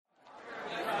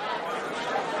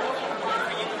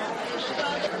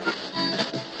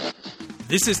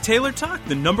This is Taylor Talk,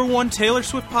 the #1 Taylor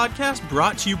Swift podcast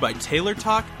brought to you by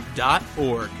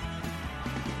TaylorTalk.org.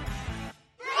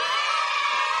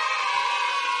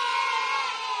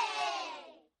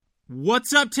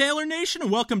 What's up, Taylor Nation, and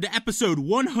welcome to episode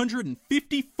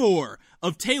 154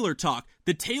 of Taylor Talk,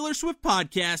 the Taylor Swift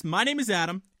podcast. My name is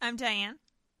Adam. I'm Diane.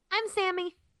 I'm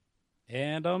Sammy.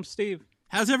 And I'm Steve.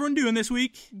 How's everyone doing this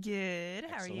week? Good.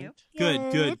 How are you? Good.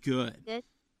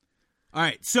 All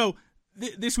right, so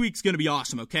this week's going to be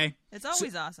awesome, okay? It's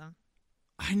always awesome.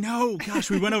 I know. Gosh,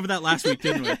 we went over that last week,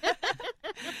 didn't we?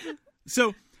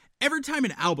 So every time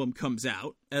an album comes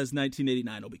out, as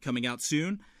 1989 will be coming out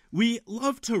soon, we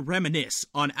love to reminisce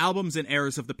on albums and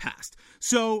eras of the past.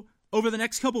 So over the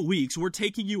next couple weeks, we're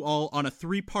taking you all on a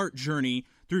 3-part journey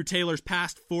through Taylor's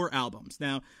past 4 albums.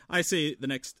 Now, I say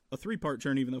a 3-part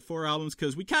journey, even though 4 albums,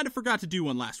 because we kind of forgot to do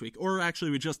one last week, or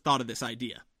actually we just thought of this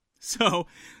idea. So,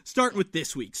 starting with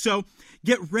this week. So,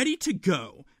 get ready to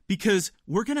go, because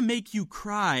we're going to make you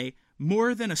cry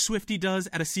more than a Swiftie does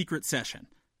at a secret session.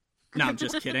 No, I'm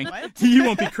just kidding. You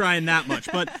won't be crying that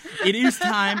much, but it is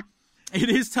time.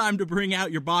 It is time to bring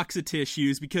out your box of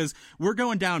tissues, because we're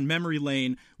going down memory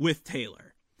lane with Taylor.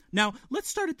 Now, let's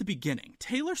start at the beginning.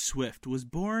 Taylor Swift was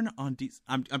born on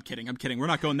I'm kidding. We're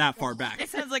not going that far back. It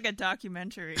sounds like a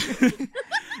documentary.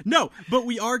 No, but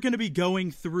we are going to be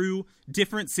going through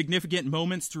different significant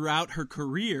moments throughout her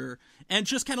career and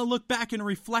just kind of look back and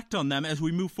reflect on them as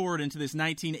we move forward into this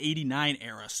 1989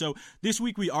 era. So this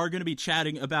week we are going to be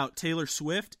chatting about Taylor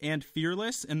Swift and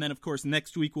Fearless. And then, of course,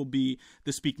 next week will be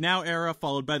the Speak Now era,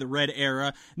 followed by the Red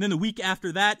era. And then the week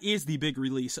after that is the big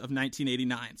release of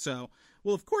 1989. So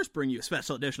we'll, of course, bring you a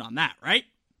special edition on that, right?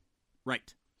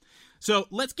 Right. So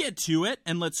let's get to it,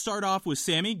 and let's start off with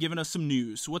Sammy giving us some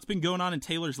news. What's been going on in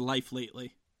Taylor's life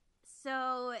lately?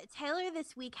 So Taylor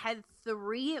this week had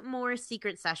 3 more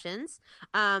secret sessions.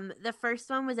 The first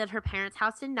one was at her parents'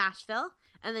 house in Nashville,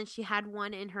 and then she had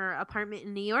one in her apartment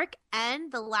in New York,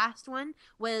 and the last one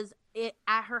was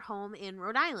at her home in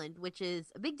Rhode Island, which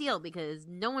is a big deal because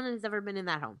no one has ever been in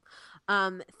that home.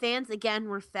 Fans, again,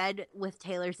 were fed with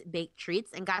Taylor's baked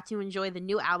treats and got to enjoy the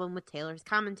new album with Taylor's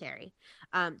commentary.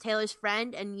 Taylor's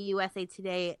friend and USA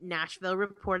Today Nashville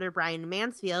reporter Brian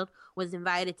Mansfield was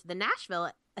invited to the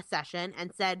Nashville session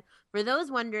and said, "For those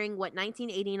wondering what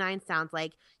 1989 sounds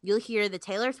like, you'll hear the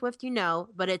Taylor Swift you know,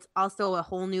 but it's also a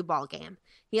whole new ballgame."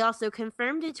 He also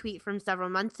confirmed a tweet from several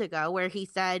months ago where he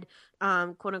said,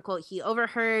 quote unquote, he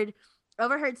overheard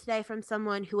today from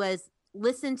someone who has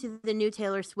listened to the new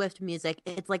Taylor Swift music.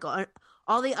 It's like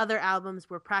all the other albums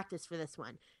were practice for this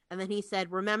one. And then he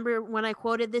said, "Remember when I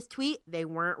quoted this tweet? They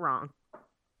weren't wrong."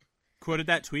 Quoted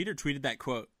that tweet or tweeted that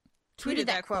quote? Tweeted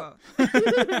that quote.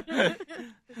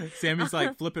 Sammy's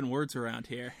like flipping words around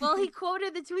here. Well, he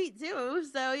quoted the tweet too,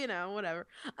 so, whatever.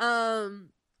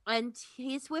 And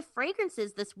T-Swift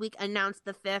Fragrances this week announced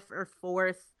the 5th or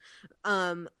 4th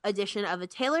edition of a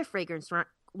Taylor fragrance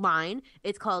line.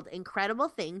 It's called Incredible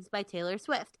Things by Taylor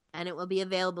Swift, and it will be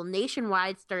available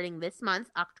nationwide starting this month,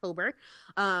 October,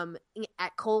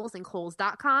 at Kohl's and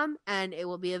Kohl's.com, and it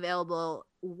will be available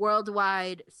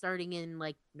worldwide starting in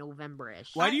like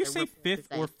November-ish. Why do you say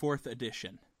 5th or 4th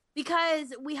edition?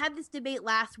 Because we had this debate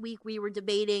last week. We were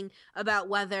debating about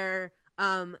whether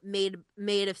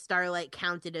Made of Starlight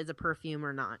counted as a perfume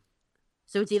or not.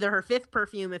 So it's either her 5th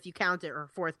perfume if you count it, or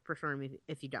 4th perfume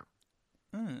if you don't.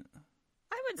 I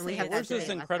would say where's this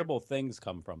Incredible Things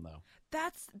come from, though?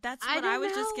 That's what I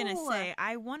was just gonna say.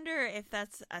 I wonder if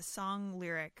that's a song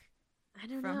lyric. I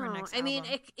don't from know. Her next I mean,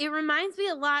 album. it reminds me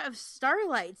a lot of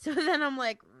Starlight. So then I'm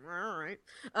like, all right.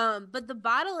 But the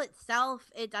bottle itself,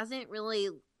 it doesn't really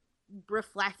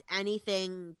reflect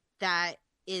anything that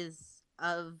is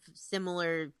of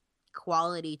similar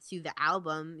quality to the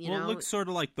album. You know, it looks sort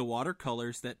of like the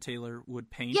watercolors that Taylor would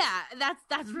paint. Yeah,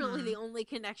 that's really the only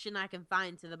connection I can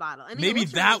find to the bottle. I mean, maybe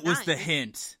that really was nice. the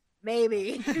hint.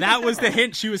 Maybe. That was the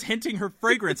hint. She was hinting her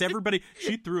fragrance.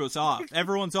 She threw us off.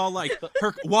 Everyone's all like,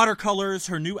 her watercolors,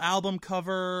 her new album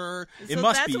cover. It So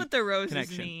must that's be what the roses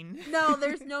connection. mean. No,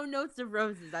 there's no notes of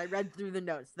roses. I read through the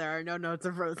notes. There are no notes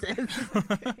of roses.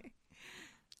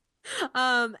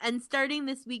 And starting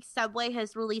this week, Subway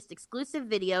has released exclusive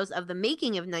videos of the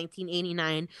making of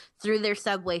 1989 through their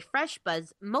Subway Fresh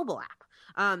Buzz mobile app.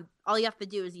 All you have to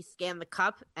do is you scan the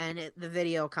cup and the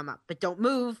video will come up. But don't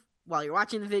move while you're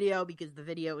watching the video because the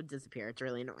video would disappear. It's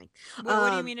really annoying. Well,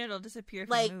 what do you mean it'll disappear if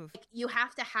you move? You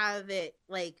have to have it,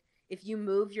 if you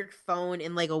move your phone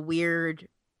in, a weird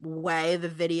way, the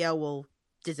video will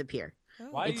disappear.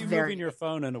 Why are you moving your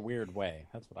phone in a weird way?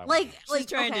 That's what I want. She's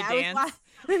trying to dance.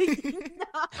 No, I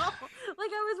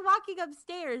was walking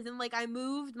upstairs and I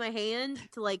moved my hand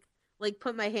to like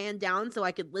put my hand down so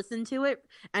I could listen to it,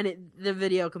 and the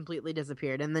video completely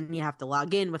disappeared. And then you have to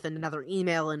log in with another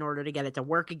email in order to get it to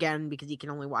work again, because you can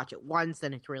only watch it once,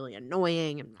 and it's really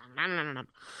annoying. And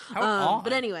How odd.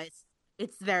 but anyways,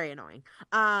 it's very annoying.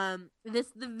 This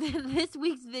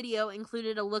week's video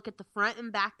included a look at the front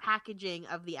and back packaging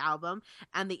of the album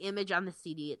and the image on the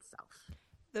CD itself.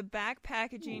 The back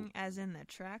packaging, as in the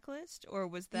track list, or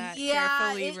was that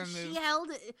carefully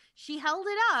removed? She held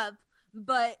it up,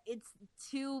 but it's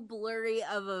too blurry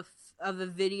of a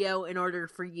video in order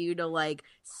for you to like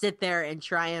sit there and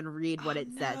try and read what it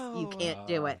says. You can't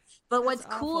do it. But what's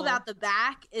cool about the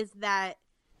back is that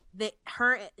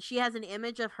she has an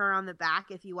image of her on the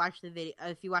back. If you watch the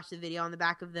video on the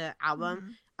back of the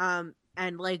album,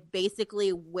 and like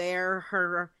basically where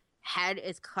her head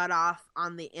is cut off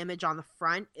on the image on the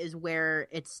front is where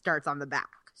it starts on the back.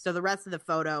 So the rest of the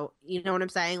photo, you know what I'm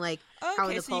saying? Like how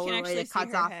in the so you can actually it cuts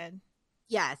see her off. Head.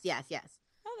 Yes.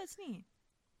 Oh, that's neat.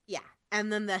 Yeah.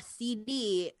 And then the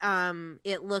CD,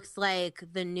 it looks like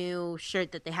the new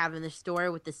shirt that they have in the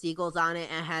store with the seagulls on it,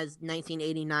 and has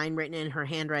 1989 written in her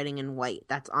handwriting in white.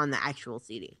 That's on the actual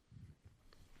CD.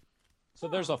 So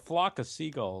there's a flock of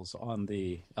seagulls on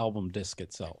the album disc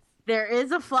itself. There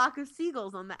is a flock of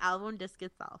seagulls on the album disc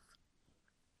itself.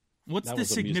 What's the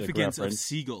significance of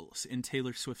seagulls in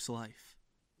Taylor Swift's life?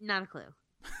 Not a clue.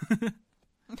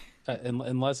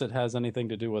 Unless it has anything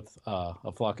to do with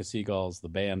A Flock of Seagulls, the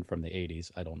band from the 80s.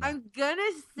 I don't know. I'm going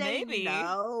to say maybe.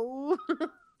 No.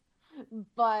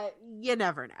 But you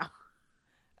never know.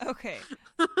 Okay.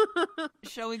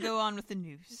 Shall we go on with the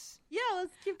news? Yeah,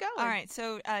 let's keep going. All right.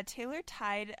 So Taylor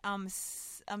tied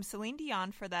Celine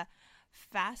Dion for the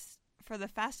fastest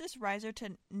riser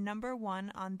to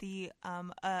 #1 on the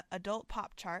adult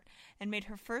pop chart, and made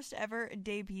her first ever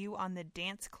debut on the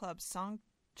Dance Club song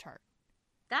chart.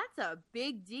 That's a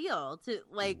big deal to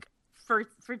like for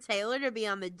Taylor to be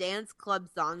on the Dance Club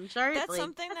song chart. That's like,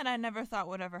 something that I never thought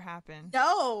would ever happen.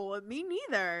 No, me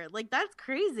neither. Like that's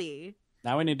crazy.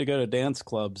 Now we need to go to dance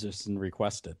clubs just and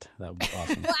request it. That would be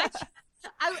awesome. Well,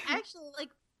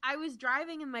 I was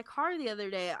driving in my car the other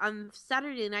day. On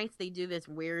Saturday nights, they do this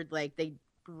weird, like, they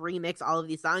remix all of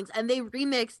these songs, and they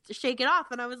remixed Shake It Off,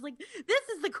 and I was like, this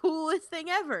is the coolest thing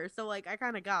ever. So, like, I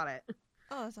kind of got it.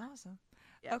 Oh, that's awesome.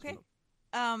 Yeah, okay.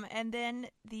 And then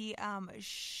the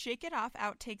Shake It Off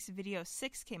Outtakes Video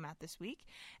 6 came out this week.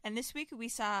 And this week we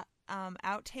saw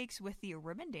outtakes with the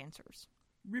Ribbon Dancers.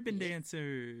 Ribbon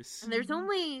Dancers. And there's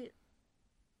only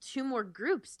 2 more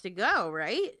groups to go,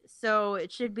 right? So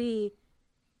it should be...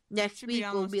 Next week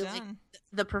will be like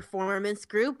the performance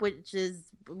group, which is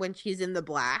when she's in the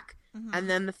black. Mm-hmm. And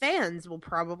then the fans will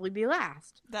probably be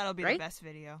last. That'll be the best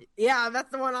video. Yeah,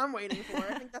 that's the one I'm waiting for.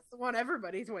 I think that's the one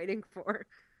everybody's waiting for.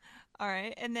 All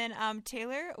right. And then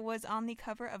Taylor was on the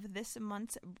cover of this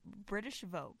month's British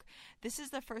Vogue. This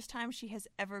is the first time she has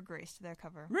ever graced their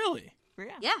cover. Really?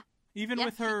 Yeah. Even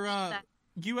with her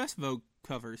U.S. Vogue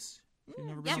covers.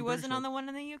 She wasn't on the one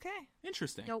in the UK.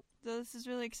 Interesting. Nope. So this is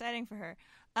really exciting for her.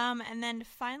 And then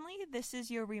finally, this is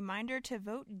your reminder to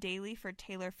vote daily for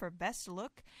Taylor for Best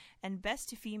Look and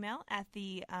Best Female at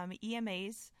the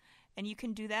EMAs. And you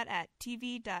can do that at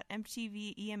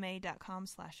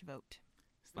tv.mtvema.com/vote.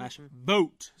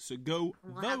 /vote. So go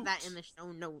we'll vote. Have that in the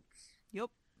show notes. Yep.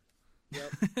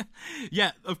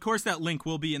 Yeah, of course that link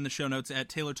will be in the show notes at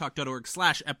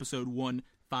taylortalk.org/episode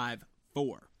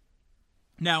 154.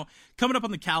 Now, coming up on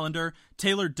the calendar,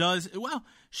 Taylor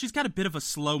she's got a bit of a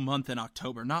slow month in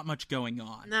October. Not much going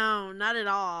on. No, not at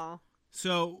all.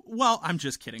 So, I'm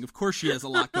just kidding. Of course she has a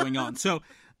lot going on. So,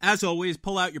 as always,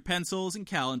 pull out your pencils and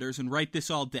calendars and write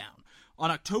this all down. On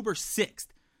October 6th,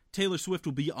 Taylor Swift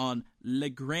will be on Le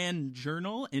Grand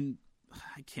Journal in...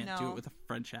 I can't do it with a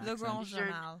French accent. Le Grand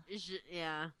Journal.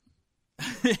 Yeah.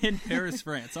 In Paris,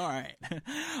 France. All right.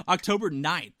 October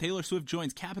 9th, Taylor Swift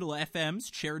joins Capital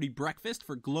FM's charity breakfast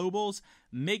for Global's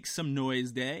Make Some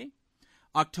Noise Day.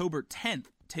 October 10th,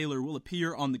 Taylor will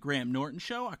appear on The Graham Norton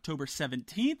Show. October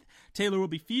 17th, Taylor will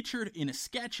be featured in a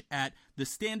sketch at the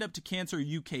Stand Up to Cancer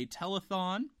UK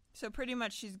Telethon. So pretty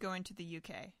much she's going to the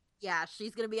UK. Yeah,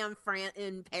 she's going to be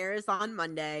in Paris on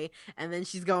Monday, and then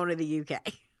she's going to the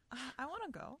UK. I want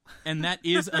to go. And that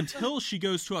is until she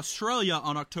goes to Australia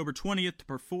on October 20th to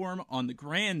perform on the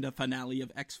grand finale of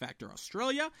X Factor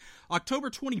Australia. October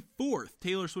 24th,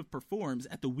 Taylor Swift performs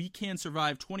at the We Can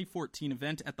Survive 2014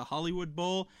 event at the Hollywood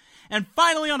Bowl. And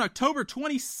finally, on October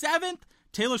 27th,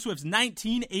 Taylor Swift's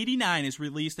 1989 is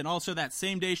released, and also that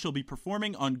same day she'll be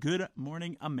performing on Good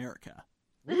Morning America.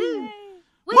 Woo!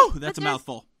 Woo! That's a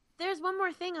mouthful. There's one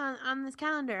more thing on this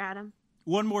calendar, Adam.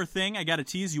 one more thing I got to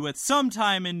tease you with.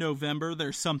 Sometime in November,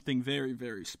 there's something very,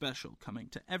 very special coming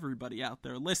to everybody out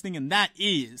there listening, and that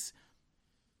is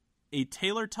a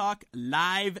Taylor Talk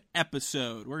live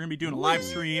episode. We're going to be doing a live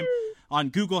stream on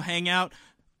Google Hangout.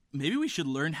 Maybe we should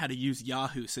learn how to use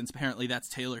Yahoo, since apparently that's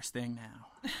Taylor's thing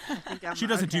now. She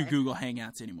doesn't do Google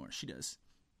Hangouts anymore. She does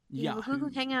Yahoo. Google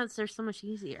Hangouts are so much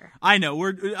easier. I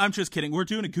know. I'm just kidding. We're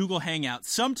doing a Google Hangout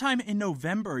sometime in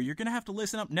November. You're going to have to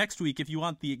listen up next week if you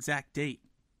want the exact date.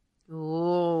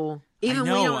 Oh, I even know. we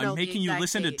don't know I'm the making you exact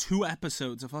listen date. to 2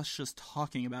 episodes of us just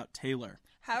talking about Taylor.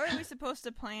 How are we supposed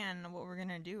to plan what we're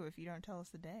gonna do if you don't tell us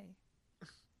the day?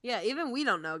 Yeah, even we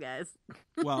don't know, guys.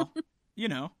 Well, you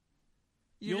know.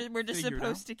 We're just figure it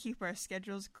supposed to keep our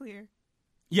schedules clear.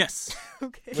 Yes.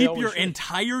 Okay. Keep always your should.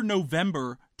 entire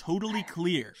November totally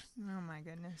clear. Oh my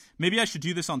goodness. Maybe I should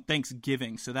do this on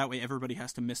Thanksgiving, so that way everybody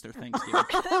has to miss their Thanksgiving.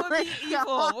 That would my be evil.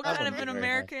 God. What That kind of wouldn't an be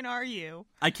very American are you?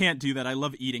 I can't do that. I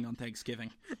love eating on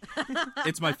Thanksgiving.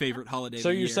 It's my favorite holiday So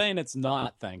of the you're year. saying it's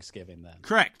not Thanksgiving then?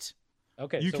 Correct.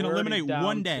 Okay, You so can we're already eliminate down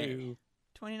one day. to-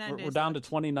 29 days. We're down to left.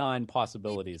 29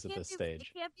 possibilities It at this can't be-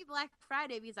 stage. It can't be Black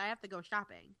Friday because I have to go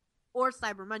shopping, or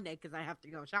Cyber Monday because I have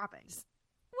to go shopping.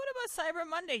 What about Cyber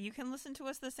Monday? You can listen to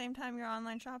us the same time you're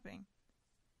online shopping.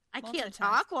 I can't Multitask.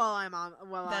 talk while I'm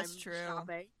That's true.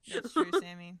 shopping. That's true,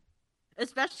 Sammy.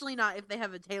 Especially not if they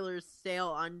have a Taylor's sale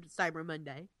on Cyber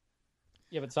Monday.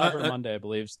 Yeah, but Cyber Monday, I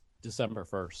believe, is December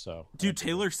 1st. So Do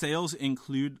Taylor sales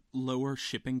include lower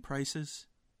shipping prices?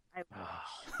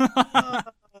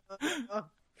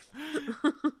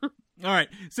 All right.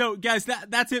 So, guys,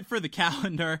 that's it for the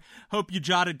calendar. Hope you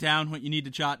jotted down what you need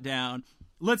to jot down.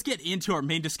 Let's get into our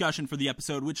main discussion for the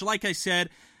episode, which, like I said,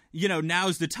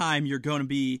 now's the time you're going to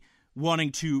be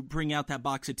wanting to bring out that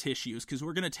box of tissues, because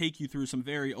we're going to take you through some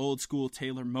very old school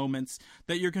Taylor moments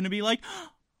that you're going to be like,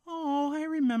 oh, I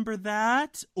remember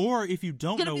that. Or if you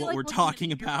don't know what we're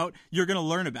talking about, you're going to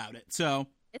learn about it. So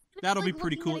that'll be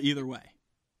pretty cool either way.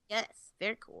 Yes,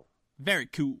 very cool. Very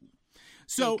cool.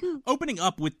 So, opening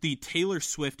up with the Taylor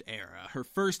Swift era, her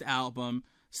first album,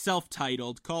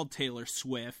 self-titled, called Taylor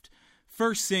Swift.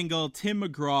 First single, Tim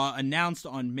McGraw, announced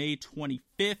on May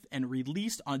 25th and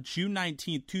released on June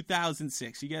 19th,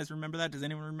 2006. You guys remember that? Does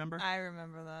anyone remember? I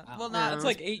remember that. Wow. Well, Yeah, not it's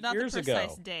like 8 not years the ago.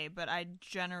 precise day, but I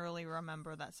generally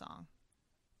remember that song.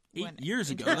 8 years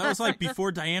ago. That was like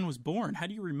before Diane was born. How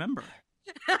do you remember?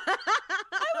 I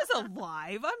was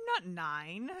alive. I'm not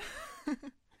 9.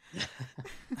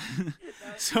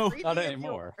 So, Not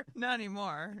anymore. Not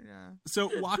anymore. Yeah. so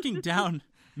walking down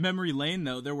memory lane,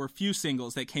 though, there were a few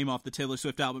singles that came off the Taylor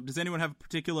Swift album. Does anyone have a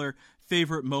particular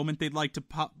favorite moment they'd like to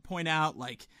point out?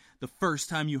 Like the first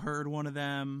time you heard one of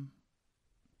them?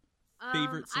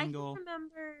 Favorite single? I can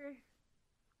remember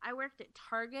I worked at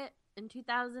Target in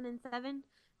 2007.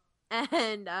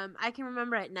 And I can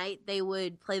remember at night they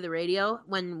would play the radio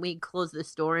when we closed the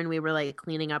store and we were like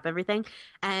cleaning up everything.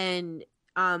 And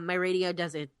my radio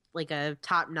does a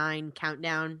top 9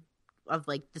 countdown of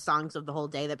like the songs of the whole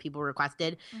day that people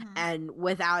requested. Mhm. And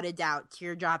without a doubt,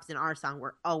 Teardrops and Our Song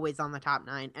were always on the top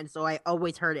 9. And so I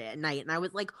always heard it at night. And I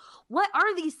was like, what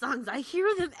are these songs? I hear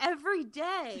them every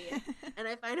day. And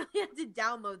I finally had to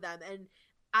download them. And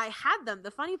I had them.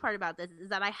 The funny part about this is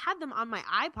that I had them on my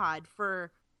iPod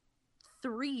for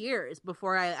 3 years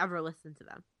before I ever listened to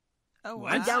them. Oh, wow.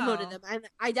 What? I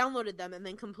downloaded them and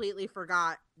then completely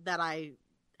forgot that I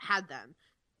had them.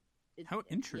 How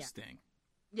interesting.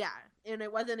 Yeah, and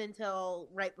it wasn't until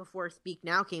right before Speak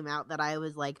Now came out that I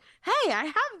was like, hey, I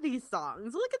have these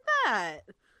songs. Look at that.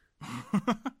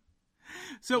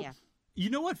 So, Yeah. you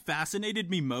know what fascinated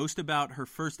me most about her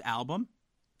first album?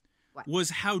 What? Was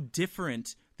how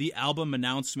different the album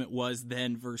announcement was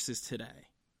then versus today.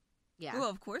 Yeah. Well,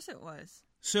 of course it was.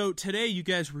 So today, you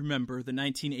guys remember the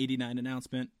 1989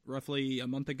 announcement, roughly a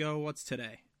month ago. What's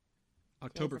today?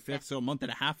 October Today's the 5th, so a month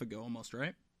and a half ago almost,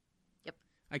 right? Yep.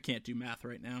 I can't do math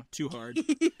right now. Too hard.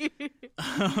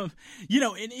 And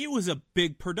it was a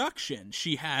big production.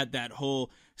 She had that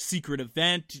whole secret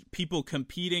event, people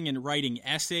competing and writing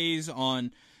essays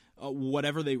on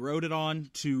whatever they wrote it on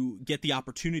to get the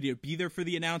opportunity to be there for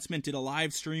the announcement, did a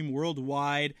live stream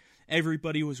worldwide.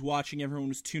 Everybody was watching, everyone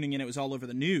was tuning in, it was all over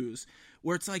the news.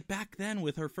 Where it's like back then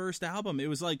with her first album, it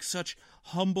was like such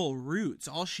humble roots.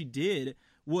 All she did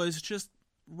was just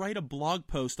write a blog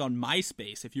post on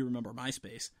MySpace, if you remember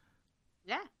MySpace.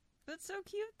 Yeah. That's so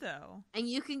cute, though. And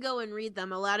you can go and read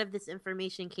them. A lot of this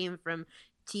information came from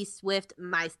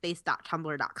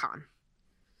tswiftmyspace.tumblr.com.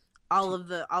 All of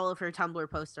her Tumblr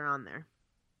posts are on there.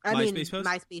 MySpace posts?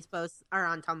 MySpace posts are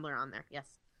on Tumblr on there, yes.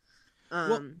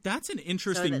 Well, that's an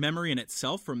interesting so that- memory in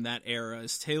itself from that era,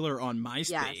 is Taylor on MySpace.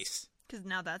 Yes. Because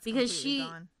now that's Because completely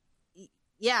gone.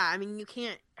 Yeah, I mean, you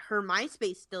can't. Her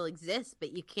MySpace still exists,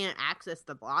 but you can't access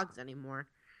the blogs anymore.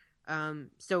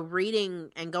 So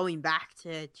reading and going back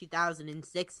to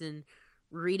 2006 and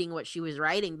reading what she was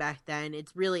writing back then,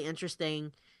 it's really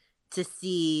interesting to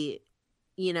see,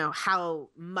 you know, how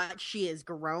much she has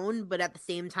grown, but at the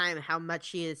same time, how much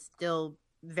she is still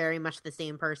very much the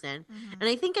same person. Mhm. And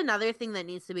I think another thing that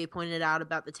needs to be pointed out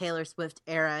about the Taylor Swift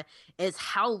era is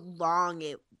how long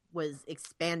it was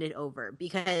expanded over,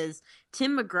 because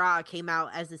Tim McGraw came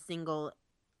out as a single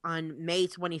on May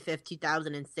 25th,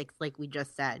 2006, like we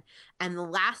just said. And the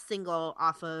last single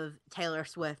off of Taylor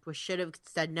Swift was Should Have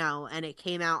Said No, and it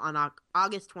came out on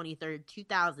August 23rd,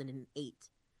 2008.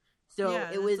 So Yeah,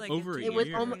 it that's was like Over a two-year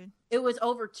year. period. it was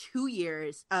over 2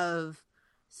 years of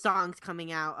songs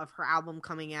coming out, of her album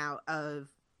coming out, of,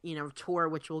 you know, tour,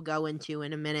 which we'll go into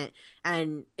in a minute.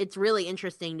 And it's really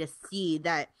interesting to see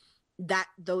that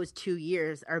those 2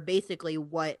 years are basically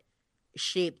what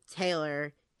shaped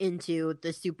Taylor into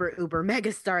the super uber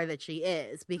megastar that she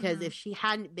is. Because Mhm. if she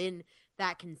hadn't been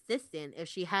that consistent, if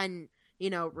she hadn't, you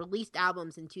know, released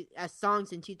albums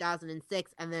songs in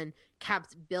 2006 and then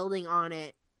kept building on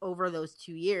it over those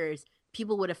 2 years,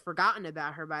 people would have forgotten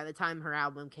about her by the time her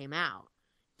album came out.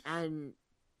 And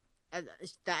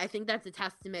I think that's a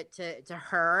testament to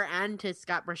her and to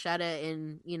Scott Borchetta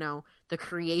in, you know, the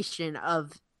creation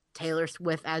of Taylor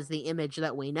Swift as the image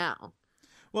that we know.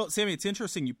 Well, Sammy, it's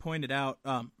interesting you pointed out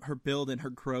her build and her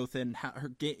growth and how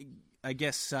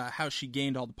how she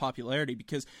gained all the popularity,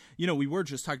 because, you know, we were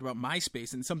just talking about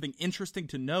MySpace, and something interesting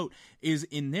to note is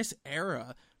in this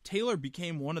era, Taylor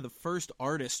became one of the first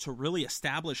artists to really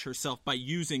establish herself by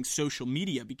using social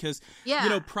media, because, Yeah. you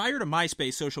know, prior to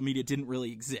MySpace, social media didn't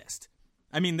really exist.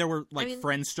 I mean, there were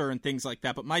Friendster and things like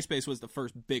that, but MySpace was the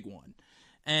first big one.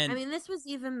 And I mean, this was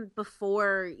even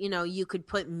before, you know, you could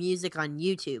put music on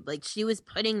YouTube. Like, she was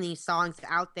putting these songs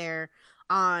out there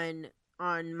on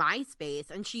MySpace,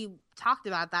 and she talked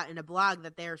about that in a blog,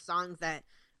 that there are songs that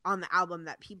on the album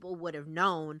that people would have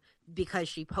known because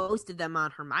she posted them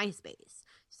on her MySpace.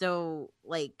 So,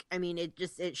 like, I mean,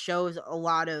 it shows a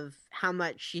lot of how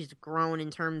much she's grown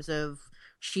in terms of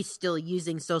she's still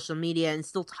using social media and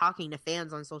still talking to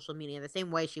fans on social media the same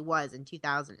way she was in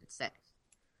 2006.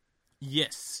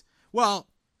 yes. Well,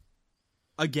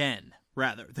 again,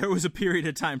 rather, there was a period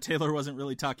of time Taylor wasn't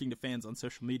really talking to fans on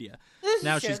social media.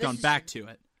 Now she's gone back to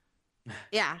it.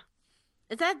 Yeah.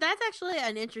 That's actually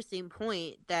an interesting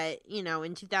point, that, you know,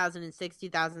 in 2006,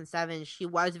 2007, she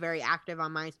was very active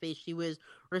on MySpace. She was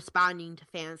responding to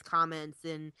fans' comments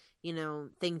and, you know,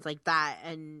 things like that.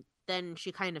 And then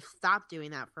she kind of stopped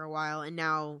doing that for a while, and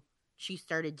now she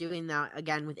started doing that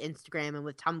again with Instagram and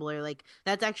with Tumblr. Like,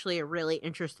 that's actually a really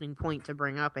interesting point to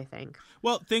bring up, I think.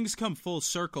 Well, things come full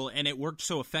circle, and it worked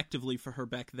so effectively for her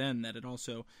back then that it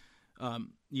also,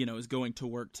 you know, is going to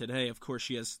work today. Of course,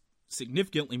 she has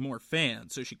significantly more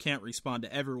fans, so she can't respond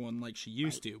to everyone like she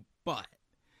used to, but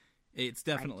it's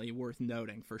definitely worth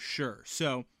noting for sure.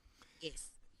 So, Yes.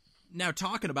 now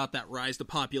talking about that rise to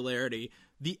popularity,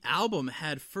 the album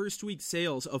had first week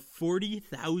sales of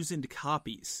 40,000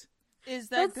 copies. Is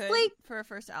that That's good like- for a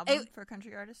first album for a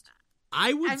country artist?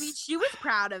 I I mean, she was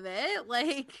proud of it.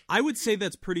 Like, I would say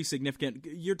that's pretty significant.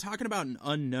 You're talking about an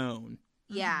unknown,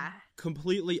 yeah.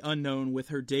 completely unknown, with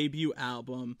her debut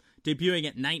album debuting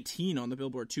at 19 on the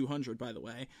Billboard 200, by the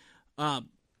way. And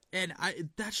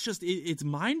that's just, it's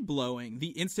mind-blowing, the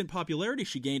instant popularity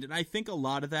she gained. And I think a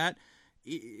lot of that,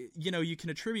 you know, you can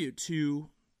attribute to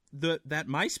that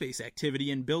MySpace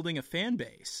activity and building a fan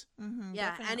base. Mm-hmm,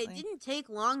 Yeah, definitely. and it didn't take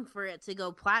long for it to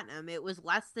go platinum. It was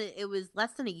less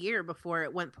than a year before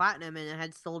it went platinum, and it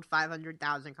had sold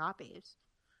 500,000 copies.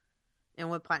 And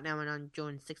went platinum on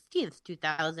June 16th,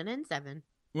 2007.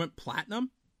 Went platinum?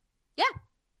 Yeah.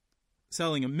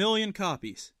 Selling 1 million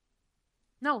copies.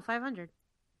 No, 500.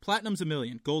 Platinum's 1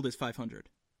 million. Gold is 500.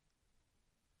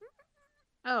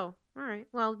 Oh, all right.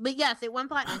 Well, but yes, it went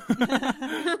platinum.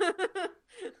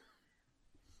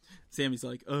 Sammy's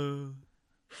like,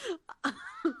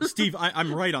 Steve,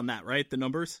 I'm right on that, right? The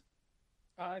numbers?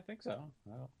 I think so.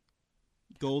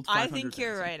 Gold, I 500,000. think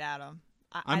you're right, Adam.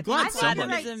 I'm I glad think platinum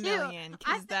somebody- is a I'm million, right, too.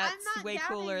 because I'm that's not way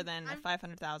cooler doubting- than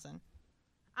 500,000.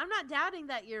 I'm not doubting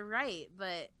that you're right,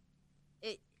 but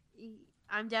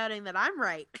I'm doubting that I'm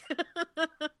right.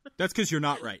 That's because you're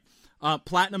not right.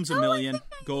 Platinum's No, 1 I million. think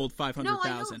I- Gold, No, I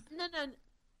 500,000. know. No.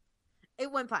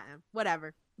 It went platinum.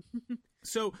 Whatever.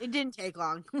 So It didn't take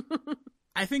long.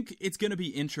 I think it's going to be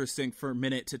interesting for a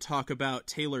minute to talk about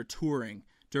Taylor touring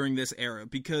during this era,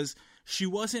 because she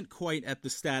wasn't quite at the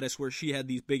status where she had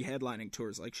these big headlining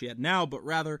tours like she had now, but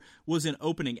rather was an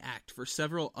opening act for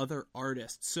several other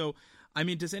artists. So, I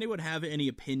mean, does anyone have any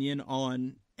opinion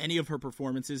on any of her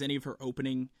performances, any of her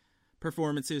opening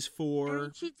performances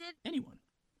for anyone?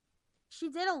 She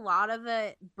did a lot of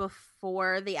it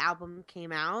before the album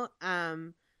came out,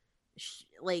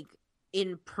 like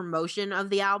in promotion of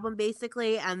the album,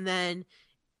 basically, and then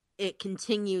it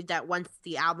continued that once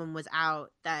the album was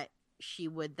out, that she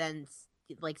would then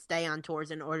like stay on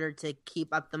tours in order to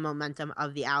keep up the momentum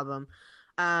of the album.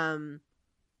 I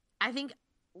think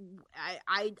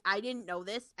I didn't know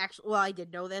this actually. Well, I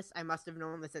did know this. I must have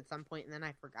known this at some point, and then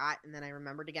I forgot, and then I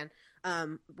remembered again.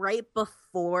 Right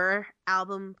before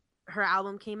her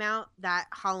album came out, that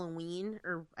Halloween,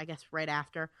 or I guess right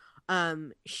after,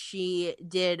 she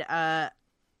did a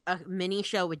mini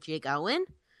show with Jake Owen,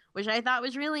 which I thought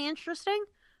was really interesting.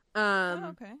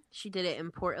 Okay. She did it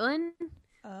in Portland.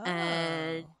 Oh.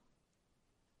 And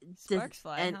Sparks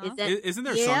Fly, and huh? Isn't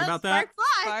there a song about that?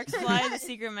 Sparks Fly, The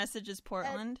Secret Message is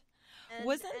Portland.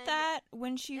 Wasn't and that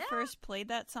when she first played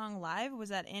that song live? Was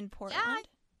that in Portland?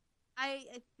 Yeah,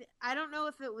 I don't know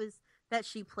if it was that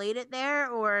she played it there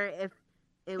or if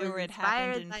it was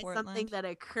inspired by something that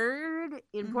occurred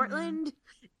in Portland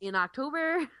in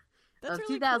October of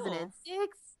really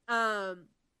 2006. Cool.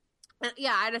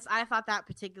 Yeah, I thought that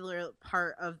particular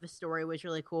part of the story was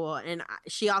really cool, and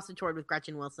she also toured with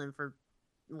Gretchen Wilson. For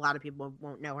a lot of people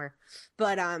won't know her,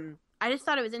 but I just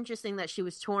thought it was interesting that she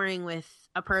was touring with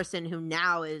a person who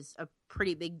now is a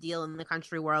pretty big deal in the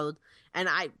country world, and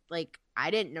I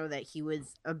didn't know that he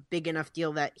was a big enough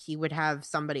deal that he would have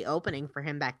somebody opening for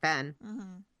him back then.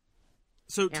 Mm-hmm.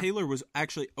 So Taylor was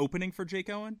actually opening for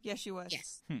Jake Owen? Yes, she was.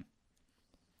 Yes.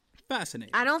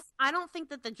 Fascinating. I don't think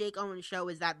that the Jake Owen show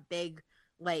is that big,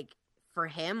 like, for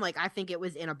him. Like, I think it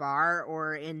was in a bar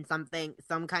or in some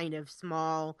kind of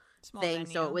small thing.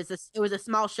 Venue. So it was a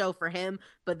small show for him,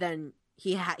 but then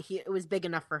it was big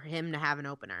enough for him to have an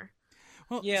opener.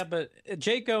 Well, yeah, but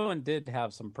Jake Owen did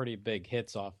have some pretty big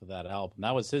hits off of that album.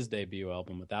 That was his debut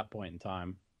album at that point in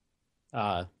time.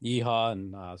 Yeehaw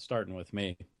and Starting With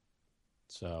Me.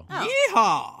 So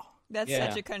Yeehaw! That's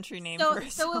such a country name so, for a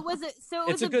so song. it was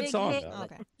it's a good big song, hit. though.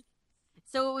 Okay.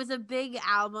 So it was a big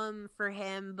album for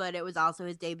him, but it was also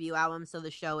his debut album, so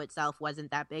the show itself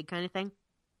wasn't that big, kind of thing.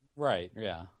 Right,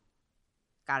 yeah.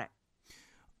 Got it.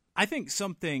 I think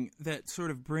something that sort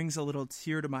of brings a little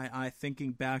tear to my eye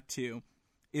thinking back to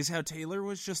is how Taylor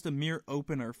was just a mere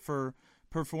opener for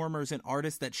performers and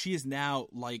artists that she is now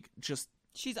like just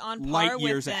she's on par light with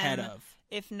years them, ahead of,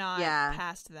 if not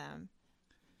past them.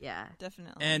 Yeah,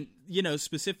 definitely. And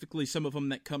specifically some of them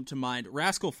that come to mind.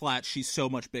 Rascal Flatts, she's so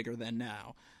much bigger than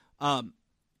now.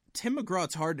 Tim McGraw,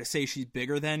 it's hard to say she's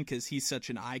bigger than because he's such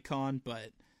an icon,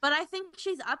 but I think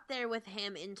she's up there with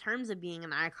him in terms of being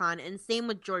an icon, and same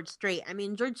with George Strait. I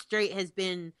mean, George Strait has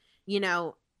been,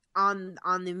 on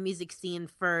the music scene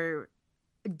for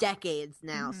decades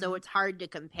now, so it's hard to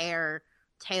compare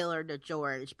Taylor to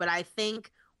George. But I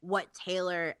think what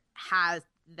Taylor has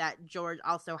that George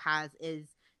also has is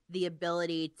the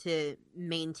ability to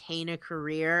maintain a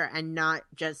career and not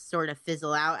just sort of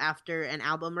fizzle out after an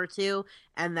album or two,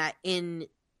 and that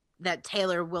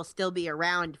Taylor will still be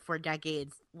around for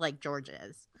decades like George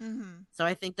is. Mm-hmm. So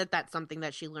I think that that's something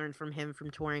that she learned from him from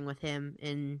touring with him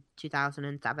in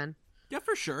 2007. yeah,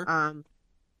 for sure.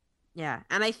 Yeah,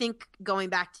 and I think going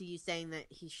back to you saying that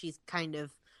she's kind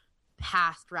of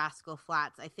past Rascal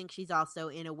Flatts, I think she's also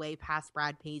in a way past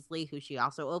Brad Paisley, who she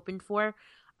also opened for.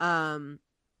 And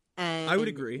I would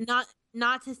agree.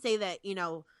 Not to say that,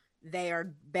 they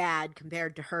are bad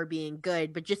compared to her being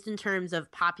good, but just in terms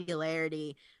of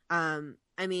popularity, I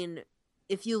mean,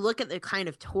 if you look at the kind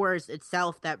of tours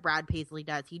itself that Brad Paisley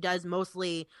does, he does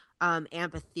mostly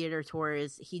amphitheater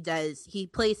tours. He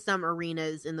plays some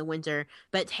arenas in the winter,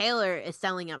 but Taylor is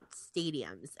selling out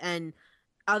stadiums. And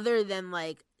other than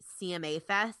like CMA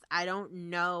Fest, I don't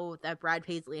know that Brad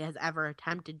Paisley has ever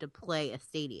attempted to play a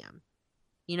stadium.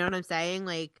 You know what I'm saying?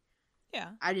 Like,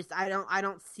 yeah, I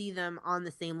don't see them on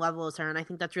the same level as her, and I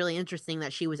think that's really interesting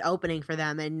that she was opening for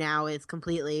them and now is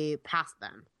completely past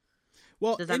them.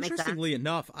 Well, interestingly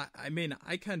enough, I mean,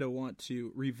 I kind of want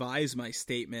to revise my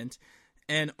statement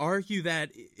and argue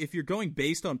that if you're going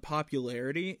based on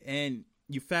popularity and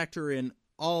you factor in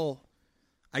all,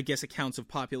 I guess, accounts of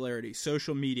popularity,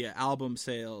 social media, album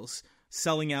sales,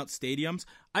 selling out stadiums,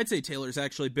 I'd say Taylor's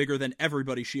actually bigger than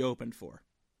everybody she opened for.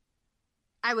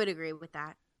 I would agree with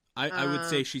that. I would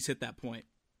say she's hit that point.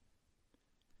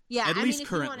 Yeah, at least mean,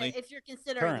 currently. if you're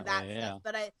considering that stuff,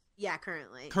 but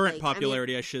currently current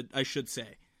popularity, I should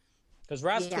say. Because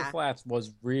Rascal Yeah. Flatts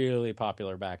was really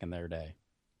popular back in their day.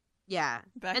 Yeah.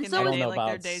 Back And in so I their don't day, know like their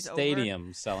about days over.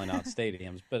 stadiums selling out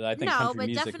stadiums, but I think No, country but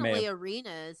music may definitely have.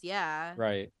 arenas, yeah.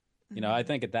 Right. You know, I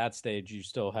think at that stage you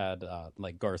still had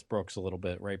like Garth Brooks a little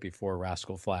bit right before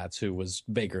Rascal Flatts, who was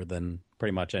bigger than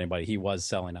pretty much anybody. He was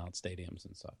selling out stadiums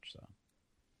and such. So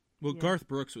Well, Yeah. Garth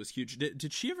Brooks was huge.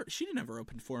 Did she ever? She didn't ever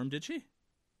open for him, did she?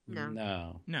 No.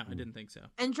 no. No, I didn't think so.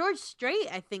 And George Strait,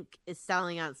 I think, is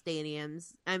selling out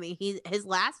stadiums. I mean, his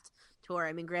last tour.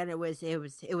 I mean, granted,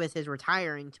 it was his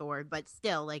retiring tour, but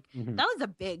still, like Mhm. that was a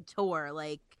big tour.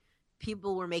 Like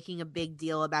people were making a big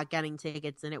deal about getting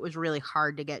tickets, and it was really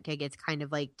hard to get tickets, kind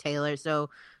of like Taylor. So,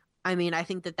 I mean, I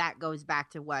think that goes back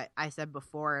to what I said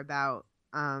before about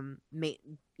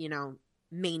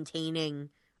maintaining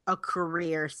a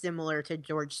career similar to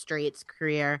George Strait's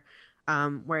career.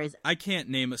 Whereas I can't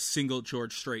name a single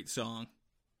George Strait song.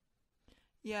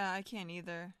 Yeah, I can't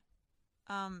either.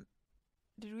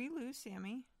 Did we lose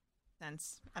Sammy? And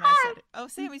I said it. Oh,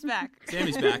 Sammy's back.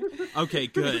 Sammy's back. Okay,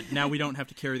 good. Now we don't have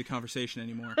to carry the conversation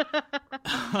anymore.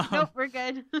 nope, we're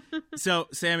good. So,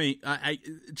 Sammy, I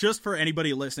just for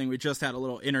anybody listening, we just had a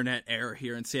little internet error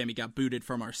here, and Sammy got booted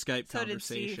from our Skype So did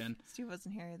conversation. Steve. Steve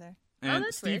wasn't here either. And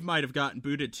that's Steve weird. might have gotten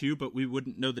booted too, but we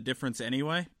wouldn't know the difference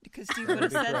anyway, Because Steve would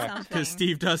have said Correct. something. because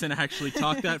Steve doesn't actually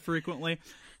talk that frequently.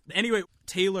 Anyway,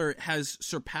 Taylor has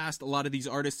surpassed a lot of these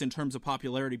artists in terms of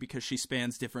popularity because she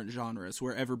spans different genres,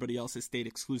 where everybody else has stayed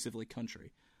exclusively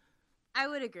country. I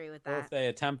would agree with Or if that. they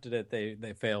attempted it,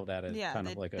 they failed at it. Yeah, kind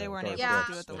they- of like they a weren't Garth able to Yeah, do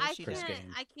Brooks it the way with I she Chris did.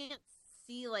 Gaines. can't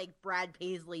see like Brad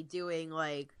Paisley doing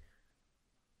like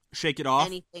Shake It Off.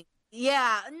 anything.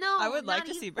 Yeah, no. I would like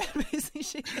not to see even- Brad Paisley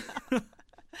shake it off.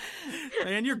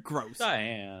 Man, you're gross.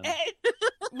 Diane.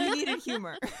 We needed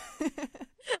humor.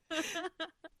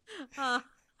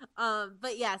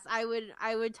 But yes, I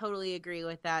would totally agree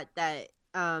with that. That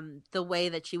the way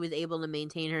that she was able to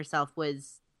maintain herself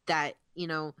was that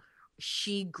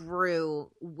she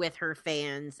grew with her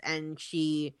fans, and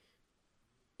she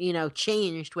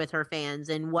changed with her fans,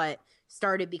 and what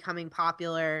started becoming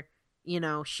popular,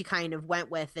 she kind of went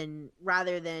with, and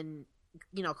rather than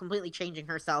completely changing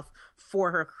herself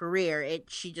for her career,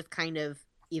 she just kind of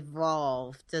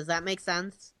evolved. Does that make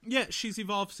sense? Yeah, she's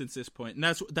evolved since this point, and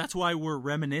that's why we're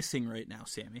reminiscing right now,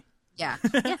 Sammy. Yeah.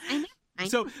 Yes, I know.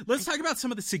 So let's talk about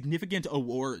some of the significant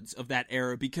awards of that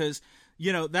era, because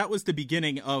that was the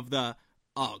beginning of the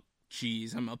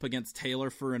geez, I'm up against Taylor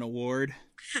for an award.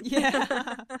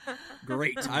 Yeah.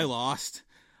 Great, I lost.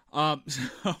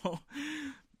 So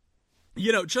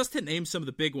just to name some of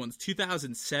the big ones,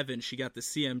 2007 she got the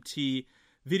CMT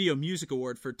Video Music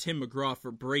Award for Tim McGraw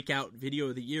for Breakout Video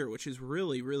of the Year, which is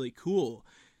really, really cool.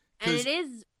 And it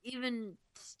is even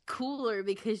cooler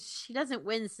because she doesn't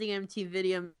win CMT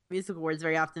Video Music Awards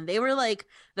very often. They were like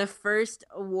the first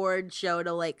award show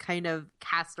to like kind of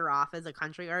cast her off as a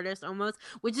country artist almost,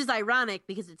 which is ironic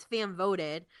because it's fan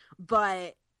voted,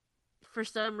 but for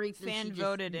some reason Fan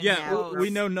voted in Yeah, votes. we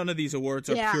know none of these awards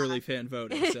are Yeah. purely fan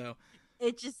voted, so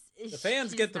The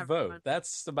fans get to vote.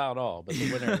 That's about all, but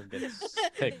the winner gets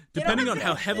picked. depending on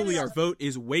how Yeah. heavily our vote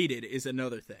is weighted is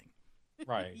another thing.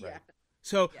 Right, Yeah. right.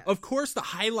 So, Yes. of course, the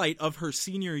highlight of her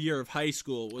senior year of high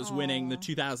school was winning the Aw.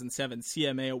 2007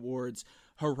 CMA Awards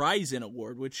Horizon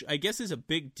Award, which I guess is a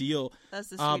big deal. That's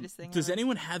the sweetest thing. Does ever.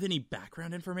 anyone have any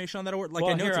background information on that award? Like,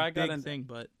 Well, I know here, it's a I got big an- thing,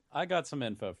 but I got some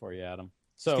info for you, Adam.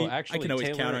 So Steve, actually, I can always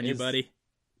Taylor count on you, is- buddy.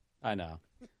 I know.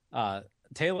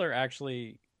 Taylor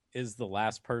actually is the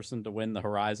last person to win the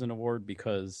Horizon Award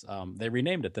because they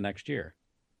renamed it the next year.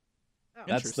 That's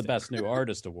the Interesting. Best New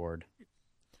Artist Award.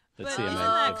 That But CMA isn't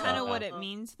that puts kind out of what now. it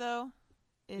means, though?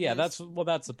 It Yeah, is-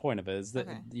 that's the point of it. Is that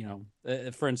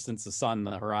Okay. for instance, the sun,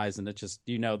 the horizon. It just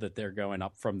that they're going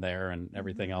up from there and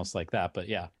everything Mhm. else like that. But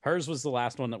yeah, hers was the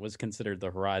last one that was considered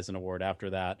the Horizon Award. After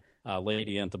that,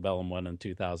 Lady Antebellum won in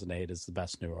 2008 as the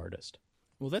Best New Artist.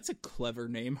 Well, that's a clever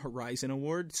name, Horizon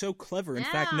Award. So clever. In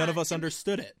fact, Yeah. none of us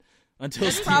understood it until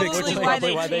That's Steve Probably explained why probably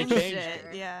they why they changed changed it.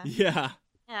 it. Yeah. Yeah.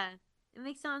 Yeah,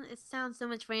 it sounds so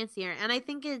much fancier, and I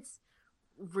think it's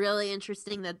really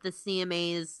interesting that the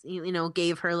CMAs,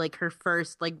 gave her like her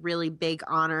first like really big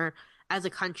honor as a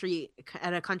country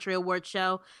award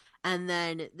show, and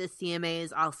then the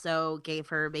CMAs also gave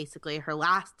her basically her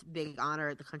last big honor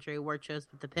at the country award shows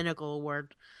with the Pinnacle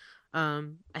Award. I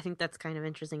think that's kind of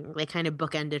interesting. They kind of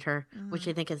bookended her, which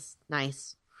I think is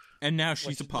nice. And now she's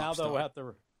Which a pop now star. they'll have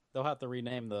to They'll have to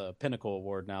rename the Pinnacle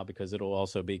Award now because it'll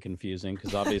also be confusing.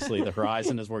 Because obviously the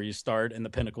horizon is where you start, and the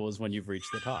pinnacle is when you've reached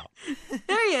the top.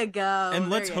 There you go. And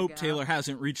let's There you hope go. Taylor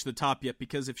hasn't reached the top yet,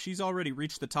 because if she's already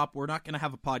reached the top, we're not going to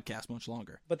have a podcast much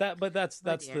longer. But that's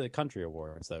dear. the country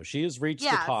awards though. She has reached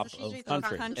Yeah, the top so she's of reached the top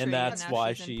country, country, and that's and now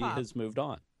why she's in she pop. has moved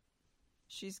on.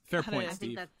 She's Fair gotta point, I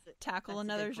think Steve. tackle that's a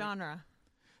another good point. genre.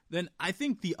 Then I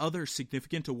think the other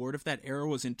significant award of that era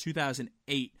was in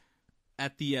 2008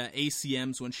 at the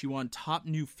ACMs when she won Top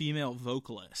New Female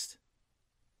Vocalist.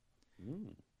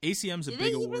 ACM's a Do big they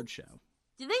even- award show.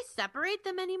 Do they separate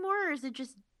them anymore, or is it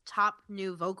just top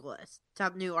new vocalist,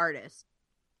 top new artist?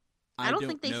 I don't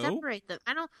think they know. separate them.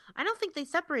 I don't think they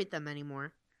separate them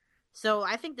anymore. So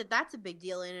I think that that's a big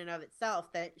deal in and of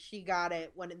itself, that she got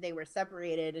it when they were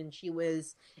separated and she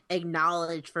was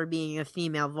acknowledged for being a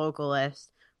female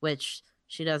vocalist, which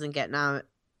she doesn't get now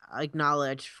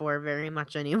acknowledged for very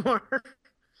much anymore.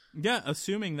 Yeah,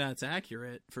 assuming that's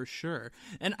accurate, for sure.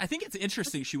 And I think it's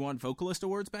interesting she won vocalist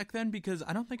awards back then, because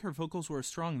I don't think her vocals were as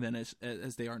strong then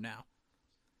as they are now.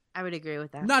 I would agree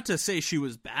with that. Not to say she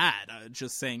was bad,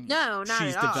 just saying No, not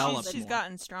she's at all. developed She's more.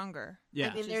 gotten stronger. Yeah.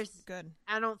 I mean, She's there's good.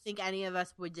 I don't think any of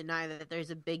us would deny that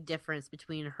there's a big difference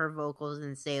between her vocals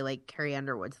and, say, like Carrie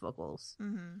Underwood's vocals.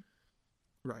 Mm-hmm.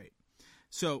 Right.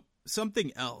 So,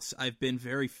 something else I've been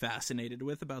very fascinated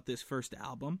with about this first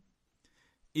album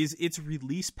is its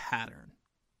release pattern.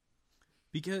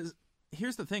 Because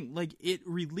here's the thing, like, it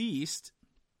released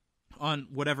on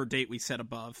whatever date we set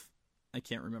above. I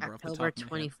can't remember off the October top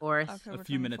of my head. 24th, A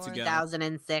few minutes ago.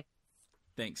 2006.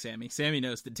 Thanks, Sammy. Sammy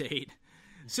knows the date.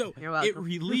 So You're it welcome.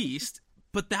 released,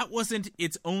 but that wasn't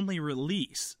its only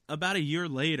release. About a year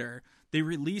later, they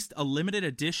released a limited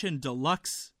edition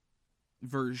deluxe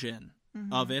version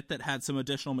of it that had some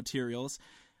additional materials.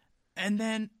 And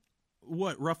then,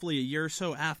 roughly a year or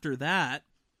so after that,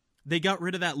 they got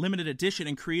rid of that limited edition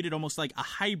and created almost like a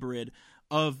hybrid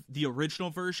of the original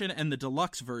version and the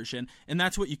deluxe version, and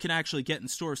that's what you can actually get in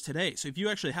stores today. So if you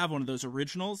actually have one of those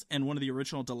originals and one of the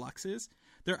original deluxes,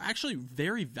 they're actually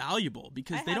very valuable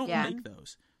because I they have don't one. make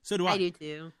those. So do I. I do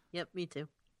too. Yep, me too.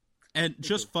 And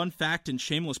just fun fact and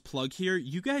shameless plug here,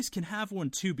 you guys can have one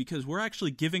too, because we're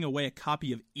actually giving away a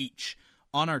copy of each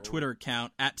on our Twitter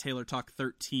account at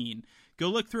TaylorTalk13. Go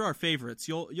look through our favorites.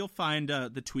 You'll find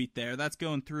the tweet there. That's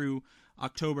going through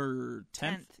October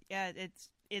 10th. Yeah,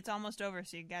 it's almost over,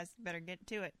 so you guys better get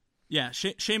to it. Yeah,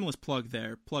 shameless plug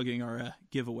there, plugging our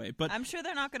giveaway. But I'm sure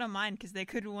they're not going to mind because they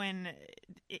could win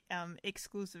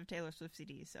exclusive Taylor Swift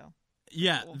CDs. So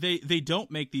yeah, cool. they don't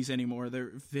make these anymore.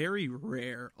 They're very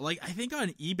rare. Like, I think on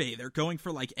eBay they're going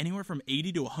for like anywhere from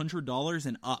 $80 to $100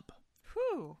 and up.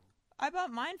 whew, I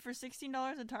bought mine for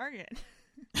 $16 at Target.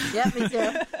 Yep, me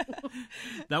too.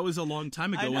 That was a long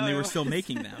time I ago when know they it were still was.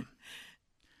 making them.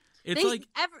 It's They- like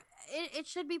it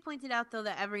should be pointed out though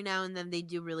that every now and then they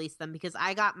do release them, because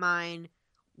I got mine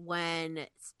when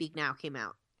Speak Now came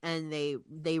out and they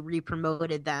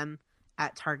re-promoted them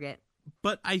at Target.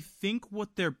 But I think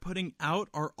what they're putting out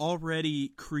are already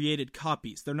created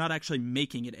copies. They're not actually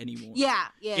making it anymore. Yeah,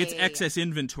 It's yeah. excess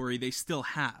inventory they still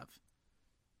have.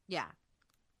 Yeah.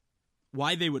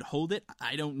 Why they would hold it,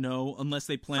 I don't know, unless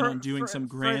they plan on doing some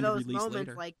grand for those release moments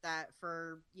later. like that,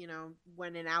 for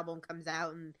when an album comes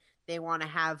out and they want to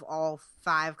have all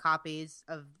 5 copies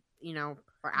of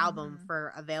or album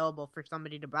for available for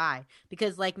somebody to buy.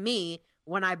 Because like me,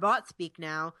 when I bought Speak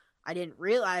Now, I didn't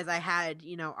realize I had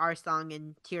Our Song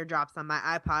and Teardrops on my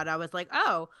iPod. I was like,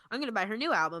 oh, I'm gonna buy her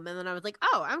new album, and then I was like,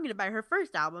 oh, I'm gonna buy her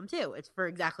first album too. It's for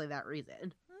exactly that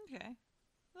reason. Okay,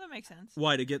 well, that makes sense.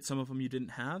 Why, to get some of them you didn't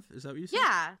have? Is that what you said?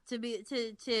 Yeah,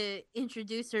 to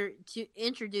introduce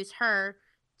her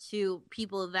to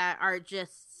people that are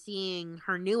just seeing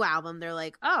her new album. They're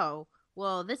like, oh,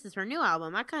 well, this is her new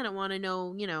album. I kind of want to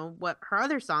know, what her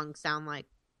other songs sound like.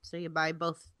 So you buy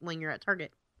both when you're at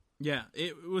Target. Yeah,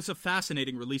 it was a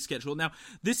fascinating release schedule. Now,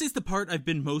 this is the part I've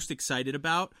been most excited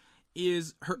about,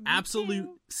 is her absolute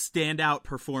standout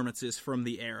performances from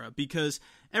the era, because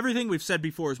everything we've said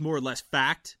before is more or less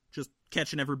fact, just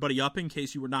catching everybody up in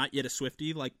case you were not yet a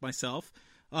Swiftie like myself.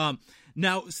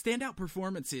 Now, standout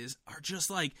performances are just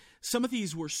like, some of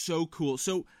these were so cool.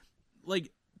 So,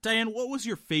 like, Diane, what was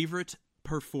your favorite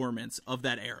performance of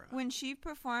that era? When she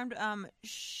performed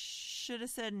Should Have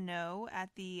Said No at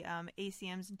the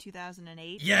ACMs in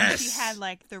 2008. Yes! She had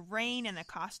like the rain and the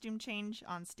costume change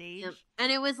on stage. Yep.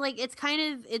 And it was like,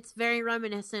 it's very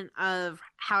reminiscent of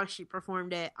how she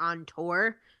performed it on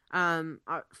tour,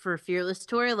 for Fearless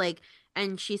Tour. Like,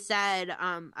 And she said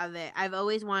of it, I've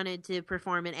always wanted to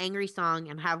perform an angry song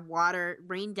and have water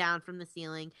rain down from the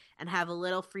ceiling and have a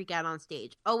little freak out on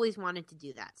stage. Always wanted to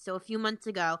do that. So a few months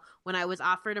ago, when I was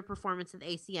offered a performance at the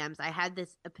ACMs, I had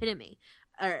this epiphany.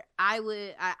 Or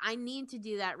I need to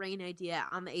do that rain idea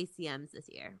on the ACMs this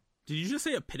year. Did you just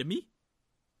say epitome?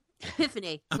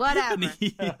 Epiphany. Whatever.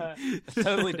 Epiphany.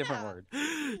 Totally different word.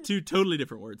 Two totally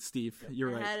different words, Steve.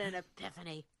 You're I right. had an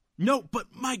epiphany. No, but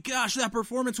my gosh, that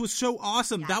performance was so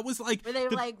awesome. Yeah. That was like Where they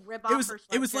rip off her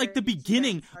it was like the sweatshirt and she,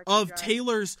 beginning starts of to dry.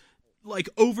 Taylor's like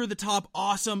over the top,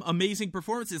 awesome, amazing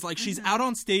performances. Like she's out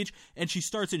on stage and she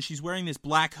starts and she's wearing this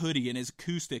black hoodie and his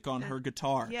acoustic on her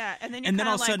guitar. Yeah, and then you're And then kind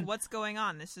all of of a like, sudden- what's going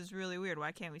on? This is really weird.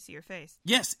 Why can't we see your face?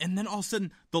 Yes, and then all of a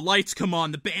sudden the lights come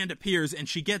on, the band appears, and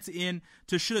she gets in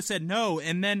to Should Have Said No,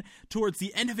 and then towards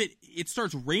the end of it, it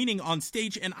starts raining on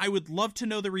stage, and I would love to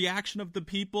know the reaction of the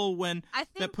people when I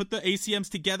think- that put the ACMs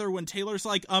together when Taylor's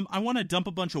like, I want to dump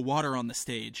a bunch of water on the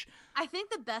stage. I think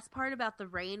the best part about the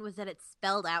rain was that it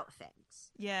spelled out things.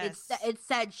 Yes. It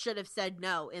said should have said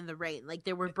no in the rain. Like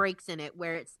there were breaks in it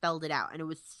where it spelled it out, and it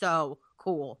was so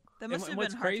cool. That And must have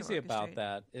what's been hard to crazy about orchestrate.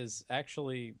 that is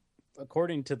actually,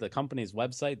 according to the company's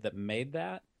website that made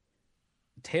that,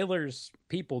 Taylor's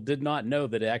people did not know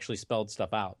that it actually spelled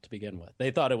stuff out to begin with.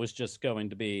 They thought it was just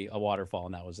going to be a waterfall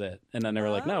and that was it. And then they were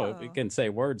like, no, Oh. it can say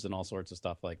words and all sorts of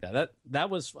stuff like that. That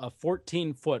was a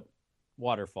 14-foot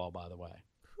waterfall, by the way.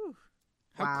 Whew.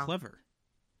 How Wow. clever.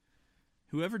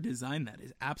 Whoever designed that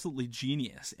is absolutely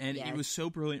genius, and Yes. it was so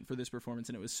brilliant for this performance,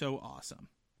 and it was so awesome.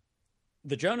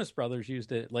 The Jonas Brothers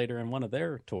used it later in one of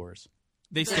their tours.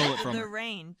 They stole it from the her.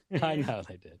 rain. I know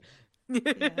they did.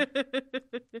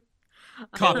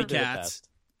 Copycats. They did it best.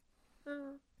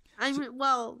 I mean,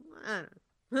 well, I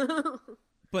don't know.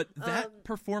 But that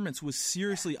performance was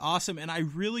seriously awesome, and I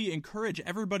really encourage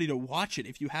everybody to watch it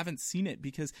if you haven't seen it,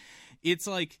 because it's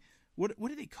like, what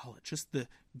do they call it? Just the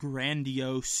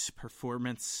grandiose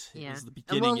performance. It Yeah, was the and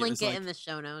beginning. we'll It link was it like- in the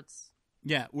show notes.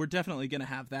 Yeah, we're definitely going to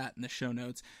have that in the show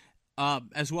notes,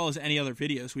 as well as any other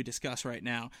videos we discuss right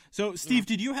now. So, Steve,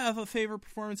 did you have a favorite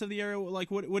performance of the era? Like,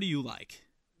 what do you like?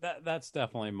 That's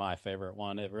definitely my favorite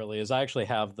one. It really is. I actually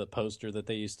have the poster that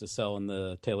they used to sell in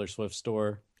the Taylor Swift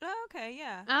store. Oh, okay,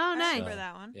 yeah. Oh, I nice. remember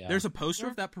that one. Yeah. There's a poster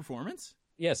of that performance?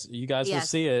 Yes, you guys will Yes.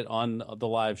 see it on the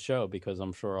live show because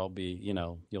I'm sure I'll be,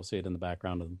 you'll see it in the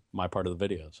background of my part of the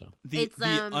video. So, It's,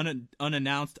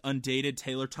 unannounced, undated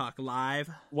Taylor Talk Live.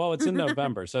 well, it's in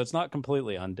November, so it's not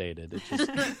completely undated. It's just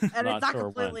And not it's not sure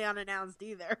completely unannounced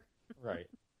either. when. Right.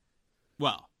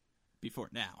 Well, before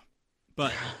now.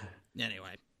 But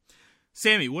anyway.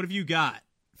 Sammy, what have you got?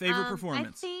 Favorite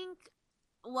performance? I think,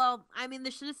 well, I mean, the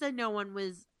Should Have Said No one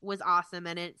was awesome,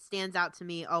 and it stands out to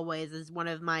me always as one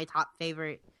of my top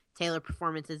favorite Taylor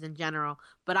performances in general.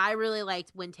 But I really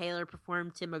liked when Taylor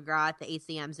performed Tim McGraw at the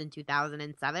ACMs in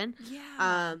 2007.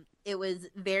 Yeah. It was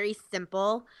very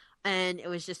simple, and it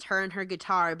was just her and her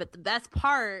guitar. But the best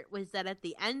part was that at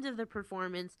the end of the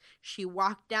performance, she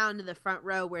walked down to the front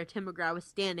row where Tim McGraw was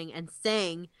standing and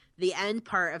sang the end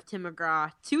part of Tim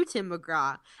McGraw to Tim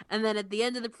McGraw. And then at the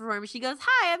end of the performance, she goes,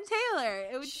 "Hi, I'm Taylor."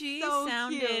 It was She so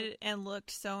sounded cute. and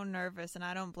looked so nervous, and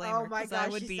I don't blame Oh her my because I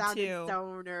gosh, would she be sounded too.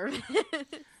 so nervous.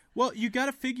 Well, you got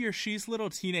to figure she's little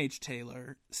teenage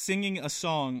Taylor singing a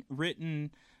song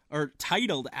written or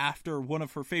titled after one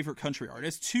of her favorite country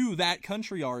artists to that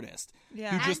country artist Yeah.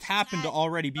 who And just she's happened to at-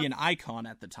 already be an icon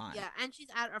at the time. Yeah, and she's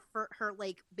at her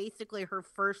like basically her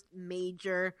first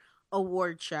major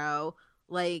award show.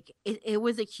 Like it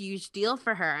was a huge deal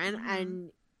for her,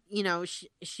 and Mhm.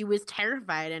 she was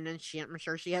terrified, and I'm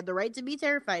sure she had the right to be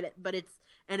terrified. But it's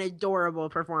an adorable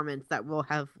performance that we'll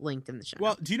have linked in the show.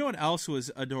 Well, do you know what else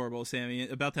was adorable, Sammy,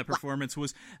 about that performance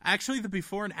was actually the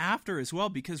before and after as well,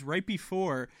 because right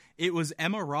before it was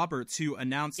Emma Roberts who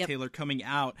announced Yep. Taylor coming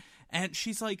out, and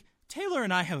she's like, Taylor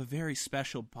and I have a very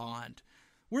special bond.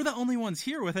 We're the only ones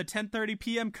here with a 10:30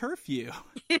 p.m. curfew.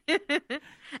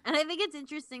 And I think it's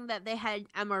interesting that they had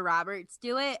Emma Roberts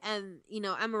do it, and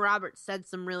Emma Roberts said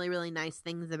some really, really nice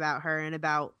things about her and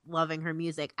about loving her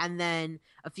music. And then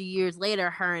a few years later,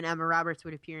 her and Emma Roberts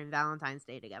would appear in Valentine's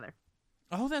Day together.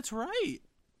 Oh, that's right.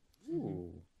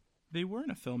 Ooh. They were in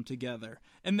a film together.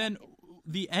 And then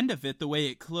the end of it, the way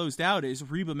it closed out, is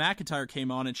Reba McEntire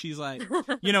came on and she's like,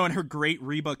 in her great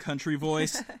Reba country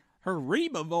voice, her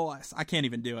Reba voice. I can't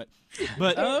even do it.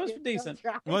 But Oh, that was decent.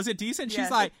 was it decent? Yeah,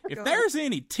 She's like, if go there's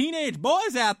any teenage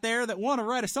boys out there that want to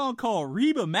write a song called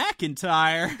Reba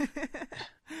McEntire.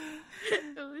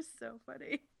 It was so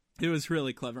funny. It was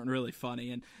really clever and really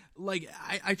funny. And like,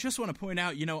 I just want to point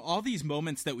out, all these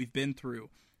moments that we've been through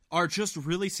are just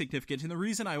really significant. And the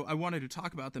reason I wanted to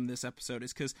talk about them this episode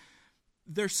is because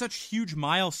there's such huge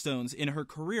milestones in her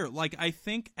career. Like, I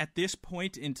think at this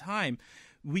point in time,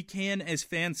 we can, as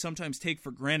fans, sometimes take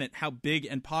for granted how big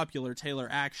and popular Taylor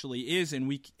actually is, and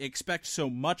we expect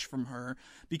so much from her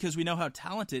because we know how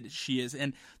talented she is.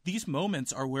 And these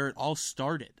moments are where it all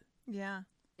started. Yeah.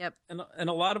 Yep. And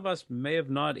a lot of us may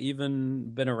have not even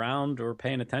been around or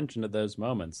paying attention to those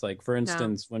moments. Like, for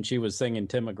instance, when she was singing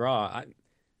Tim McGraw,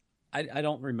 I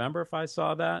don't remember if I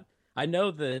saw that. I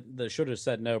know that the Should Have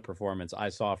Said No performance I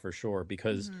saw for sure,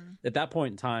 because at that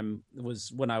point in time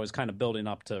was when I was kind of building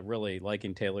up to really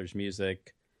liking Taylor's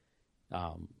music,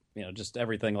 just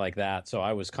everything like that. So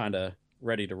I was kind of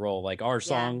ready to roll. Like, our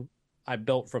song, I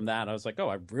built from that. I was like, oh,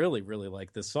 I really, really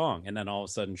like this song. And then all of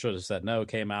a sudden Should Have Said No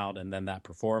came out, and then that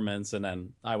performance. And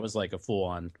then I was like a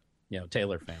full-on,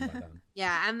 Taylor fan by then.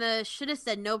 Yeah, and the Should Have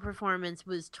Said No performance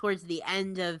was towards the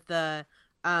end of the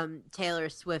Taylor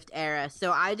Swift era.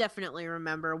 So I definitely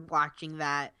remember watching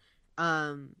that,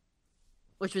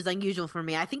 which was unusual for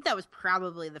me. I think that was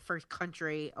probably the first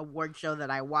country award show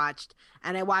that I watched,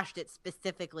 and I watched it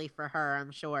specifically for her,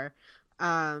 I'm sure.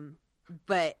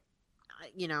 But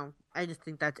I just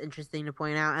think that's interesting to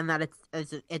point out, and that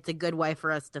it's a good way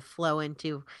for us to flow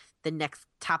into the next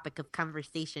topic of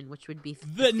conversation, which would be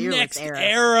the next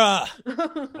era.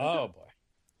 Oh boy.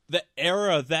 The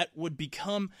era that would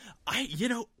become, I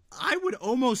would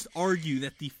almost argue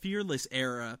that the Fearless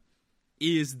era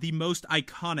is the most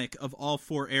iconic of all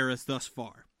four eras thus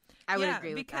far. I would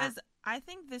agree with because that. I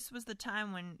think this was the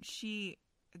time when she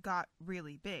got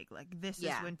really big. Like, this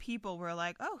is when people were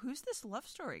like, oh, who's this love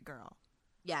story girl?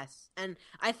 Yes, and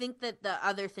I think that the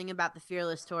other thing about the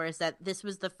Fearless tour is that this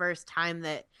was the first time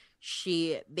that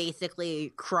she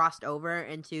basically crossed over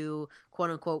into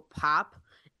quote-unquote pop.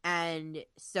 And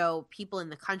so people in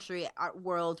the country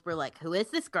world were like, who is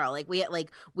this girl? Like,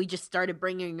 we just started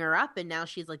bringing her up, and now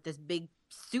she's like this big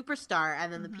superstar.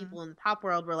 And then the people in the pop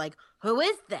world were like, who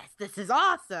is this? This is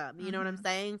awesome. You know what I'm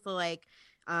saying? So, like,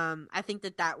 I think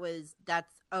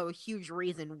that's a huge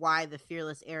reason why the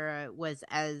Fearless era was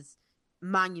as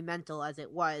monumental as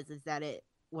it was, is that it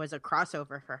was a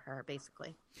crossover for her,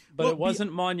 basically. But it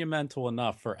wasn't monumental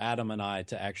enough for Adam and I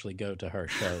to actually go to her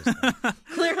shows.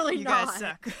 Clearly You not. guys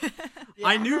suck.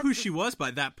 I knew who she was by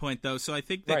that point, though, so I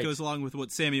think that goes along with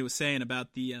what Sammy was saying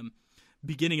about the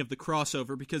beginning of the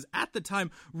crossover, because at the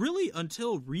time, really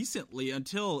until recently,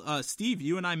 Steve,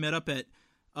 you and I met up at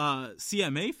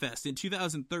CMA Fest in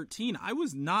 2013, I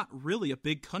was not really a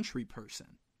big country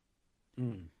person.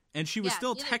 And she was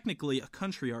still technically a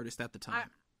country artist at the time.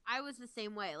 I was the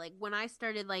same way. Like, when I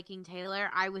started liking Taylor,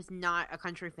 I was not a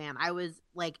country fan. I was,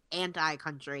 like,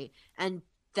 anti-country. And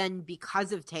then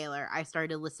because of Taylor, I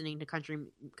started listening to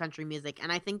country music. And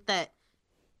I think that,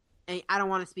 I don't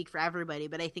want to speak for everybody,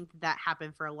 but I think that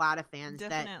happened for a lot of fans.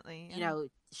 Definitely. That,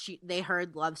 they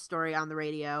heard Love Story on the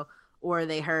radio, or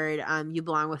they heard You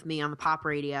Belong With Me on the pop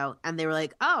radio, and they were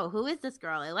like, oh, who is this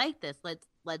girl? I like this.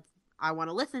 I want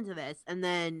to listen to this. And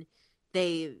then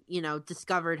they,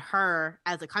 discovered her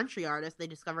as a country artist. They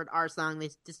discovered our song.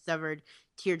 They discovered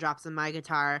Teardrops on My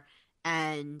Guitar.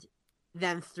 And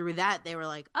then through that, they were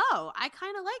like, oh, I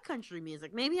kind of like country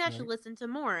music. Maybe I should listen to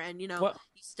more. And, you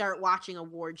start watching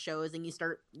award shows and you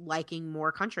start liking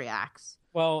more country acts.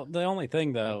 Well, the only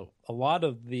thing, though, a lot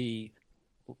of the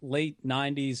late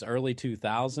 90s, early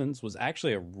 2000s was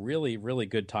actually a really, really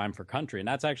good time for country. And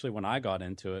that's actually when I got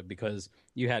into it, because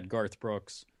you had Garth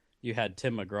Brooks, you had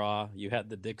Tim McGraw, you had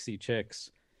the Dixie Chicks,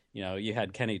 you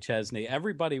had Kenny Chesney.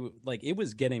 Everybody, like, it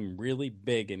was getting really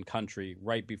big in country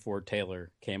right before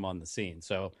Taylor came on the scene.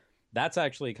 So that's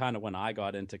actually kind of when I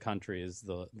got into country, is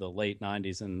the late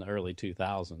 90s and early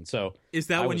 2000s. So is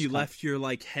that when you left your,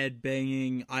 like, head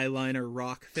banging eyeliner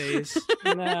rock phase?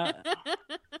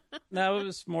 No, it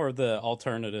was more of the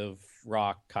alternative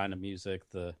rock kind of music,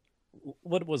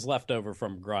 what was left over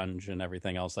from grunge and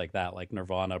everything else like that, like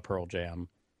Nirvana, Pearl Jam,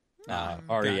 REM,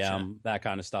 Gotcha. that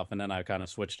kind of stuff. And then I kind of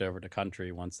switched over to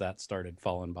country once that started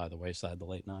falling by the wayside, the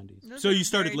late 90s. Those So are you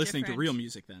started very listening to different- real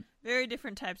music then? Very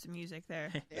different types of music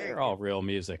there. They're all real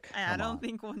music. I Come don't on.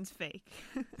 think one's fake.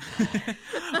 All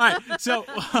right, so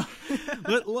all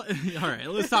right,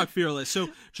 let's talk Fearless. So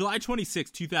July 26,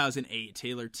 2008,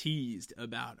 Taylor teased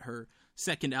about her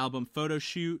second album photo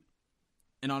shoot,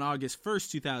 and on August 1st,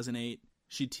 2008,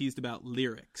 she teased about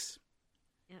lyrics.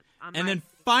 Yep, And then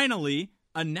finally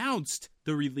announced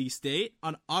the release date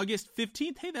on August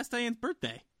 15th. Hey, that's Diane's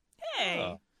birthday.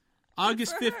 Hey.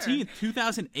 August for her. 15th,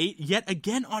 2008, yet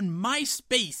again on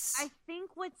MySpace. I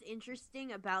think what's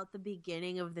interesting about the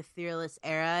beginning of the Fearless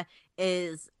era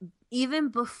is even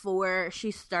before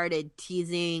she started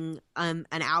teasing an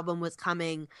album was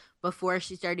coming, before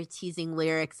she started teasing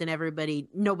lyrics and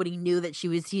nobody knew that she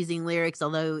was teasing lyrics,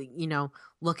 although,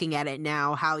 looking at it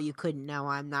now, how you couldn't know,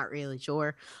 I'm not really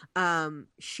sure.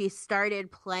 She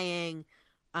started playing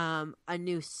a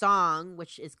new song,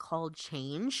 which is called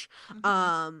Change,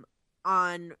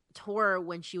 on tour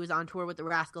when she was on tour with the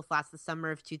Rascal Flatts the summer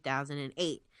of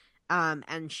 2008.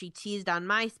 And she teased on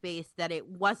MySpace that it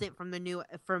wasn't from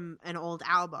an old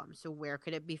album. So where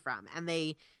could it be from? And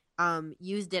they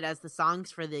used it as the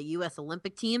songs for the U.S.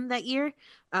 Olympic team that year.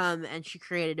 And she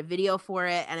created a video for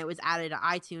it, and it was added to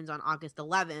iTunes on August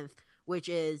 11th, which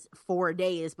is 4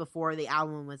 days before the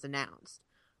album was announced.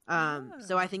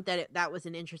 So I think that that was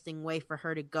an interesting way for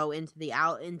her to go into the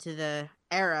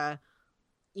era,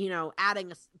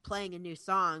 playing a new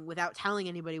song without telling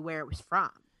anybody where it was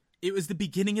from. It was the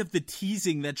beginning of the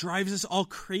teasing that drives us all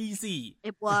crazy.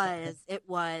 It was.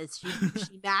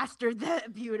 She mastered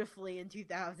that beautifully in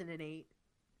 2008.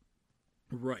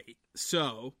 Right.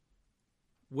 So,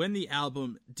 when the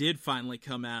album did finally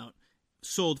come out,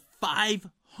 sold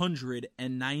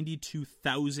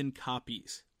 592,000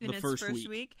 copies in the its first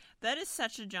week. That is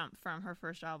such a jump from her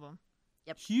first album.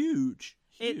 Yep. Huge.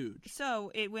 So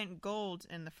it went gold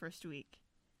in the first week.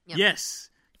 Yep.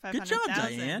 Yes. Good job,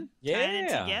 500,000. Diane. Yeah. Tying it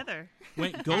together.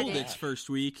 Went gold its first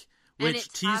week, which, it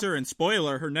teaser and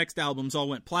spoiler, her next albums all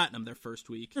went platinum their first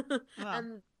week. Wow.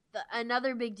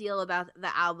 Another big deal about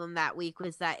the album that week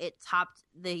was that it topped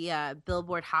the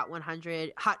Billboard Hot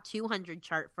 200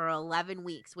 chart for 11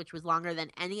 weeks, which was longer than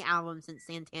any album since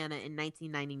Santana in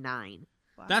 1999.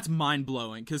 Wow. That's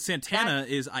mind-blowing, because Santana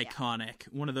is iconic,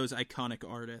 one of those iconic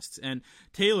artists, and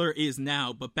Taylor is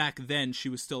now, but back then she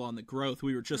was still on the growth.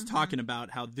 We were just talking about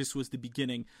how this was the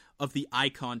beginning of the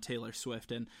icon Taylor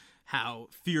Swift, and how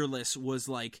Fearless was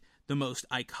like the most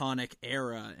iconic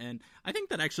era, and I think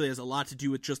that actually has a lot to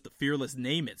do with just the Fearless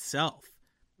name itself.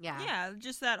 Yeah,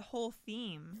 just that whole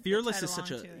theme. Fearless is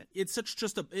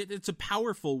it's a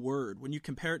powerful word when you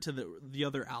compare it to the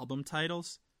other album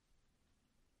titles.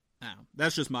 Oh,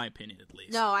 that's just my opinion, at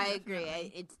least. No, I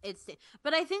agree. It's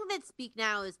but I think that Speak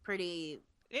Now is pretty,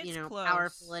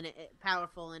 Close.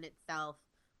 powerful in itself.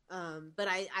 But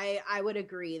I would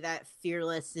agree that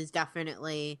Fearless is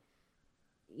definitely,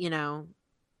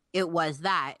 it was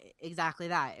exactly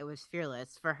that. It was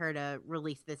Fearless for her to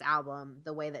release this album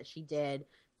the way that she did,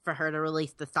 for her to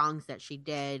release the songs that she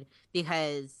did,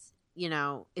 because,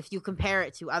 if you compare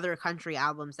it to other country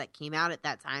albums that came out at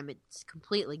that time, it's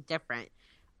completely different.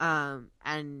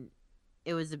 And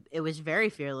it was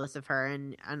very fearless of her,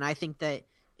 and I think that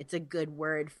it's a good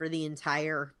word for the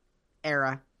entire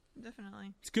era.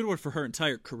 Definitely. It's a good word for her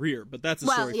entire career, but that's a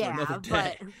story for another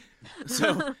day.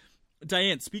 So,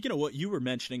 Diane, speaking of what you were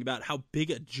mentioning about how big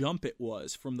a jump it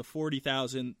was from the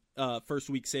 40,000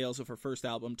 first week sales of her first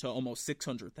album to almost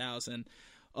 600,000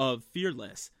 of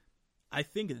Fearless, I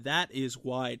think that is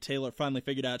why Taylor finally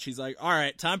figured out, she's like, all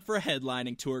right, time for a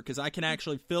headlining tour, because I can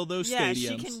actually fill those stadiums.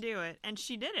 Yeah, she can do it. And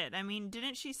she did it. I mean,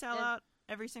 didn't she sell out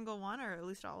every single one, or at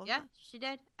least all of them? Yeah, she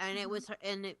did. And it was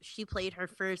she played her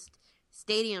first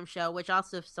stadium show, which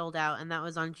also sold out, and that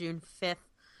was on June 5th,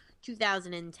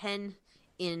 2010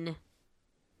 in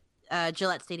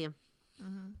Gillette Stadium.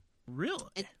 Mm-hmm.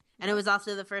 Really? And it was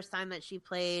also the first time that she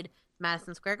played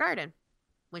Madison Square Garden,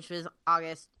 which was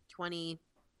August 20...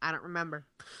 I don't remember.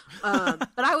 But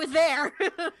I was there.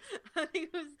 I think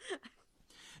it was...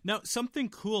 Now, something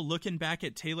cool looking back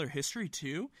at Taylor history,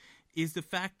 too, is the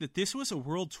fact that this was a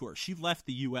world tour. She left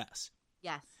the U.S.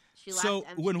 Yes. She left. So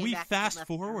and when she we came back fast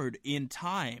forward in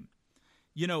time,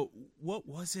 what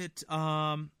was it?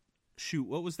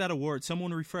 What was that award?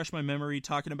 Someone refresh my memory,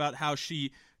 talking about how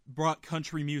she brought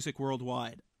country music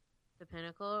worldwide. The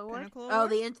Pinnacle Award? Pinnacle Oh,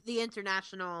 Award? the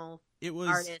International It was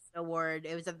Artist Award.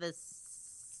 It was at the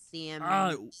CM.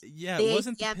 yeah, the it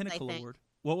wasn't ACMs, the Pinnacle I think. Award.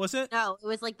 What was it? No, it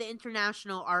was like the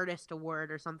International Artist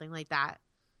Award or something like that.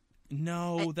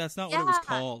 No, that's not what it was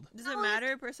called. Does it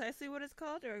matter precisely what it's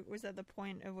called, or was that the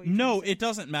point of what you No, said? it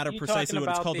doesn't matter You precisely talking what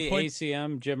it's about called. the The point.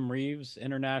 ACM Jim Reeves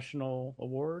International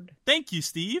Award? Thank you,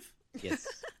 Steve. Yes.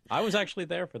 I was actually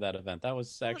there for that event. That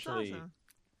was That's actually awesome.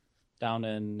 down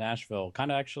in Nashville.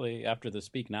 Kind of actually after the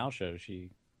Speak Now show, she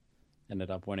ended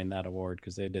up winning that award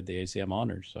because they did the ACM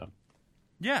honors. So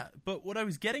Yeah, but what I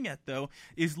was getting at, though,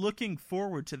 is looking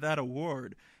forward to that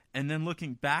award and then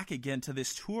looking back again to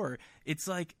this tour, it's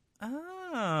like,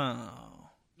 oh.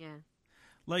 Yeah.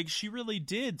 Like, she really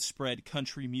did spread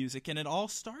country music, and it all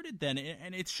started then.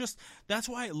 And it's just, that's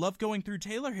why I love going through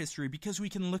Taylor history, because we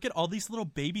can look at all these little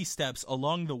baby steps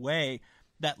along the way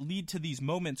that lead to these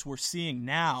moments we're seeing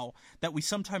now that we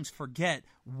sometimes forget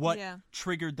what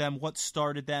triggered them, what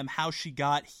started them, how she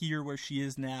got here where she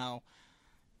is now.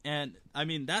 And I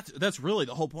mean, that's really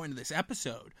the whole point of this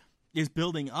episode, is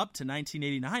building up to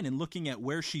 1989 and looking at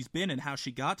where she's been and how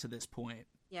she got to this point.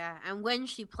 Yeah, and when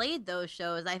she played those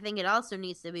shows, I think it also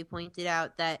needs to be pointed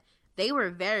out that they were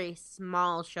very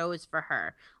small shows for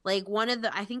her. Like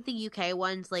I think the UK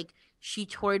ones, like she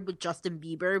toured with Justin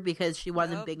Bieber because she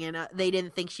wasn't big enough. They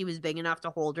didn't think she was big enough to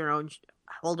hold her own.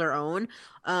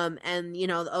 And you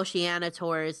know, the Oceania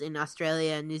tours in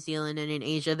Australia and New Zealand and in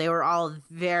Asia, they were all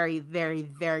very, very,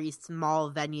 very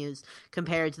small venues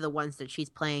compared to the ones that she's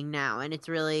playing now. And it's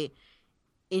really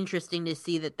interesting to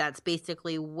see that that's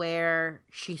basically where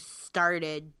she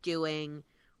started doing,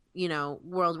 you know,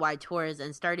 worldwide tours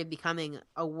and started becoming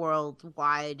a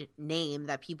worldwide name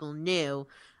that people knew,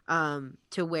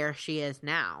 to where she is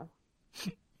now.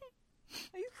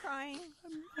 Are you crying?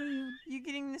 You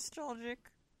getting nostalgic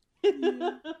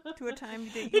to a time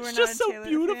that you were not a Taylor fan? It's just so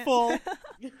beautiful.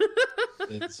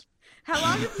 How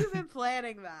long have you been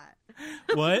planning that?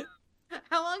 What?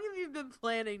 How long have you been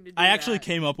planning to do I actually that?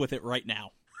 came up with it right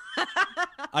now.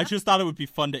 I just thought it would be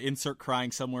fun to insert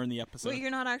crying somewhere in the episode. Wait,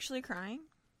 you're not actually crying?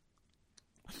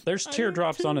 There's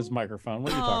teardrops on his microphone.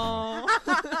 What are you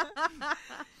talking about?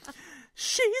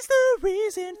 She's the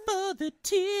reason for the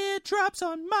teardrops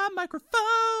on my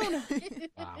microphone.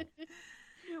 Wow.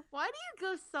 Why do you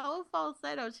go so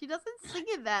falsetto? She doesn't sing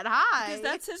it that high. Because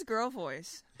that's his girl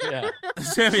voice. Yeah.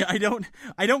 Sammy, I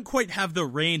don't quite have the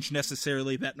range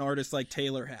necessarily that an artist like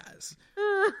Taylor has.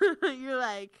 You're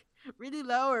like really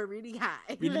low or really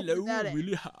high. Really low,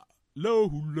 really high. Low,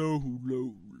 low,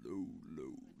 low, low,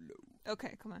 low, low.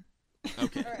 Okay, come on.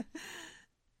 Okay.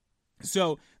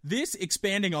 So this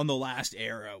expanding on the last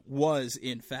era was,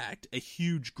 in fact, a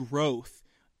huge growth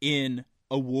in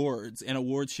awards and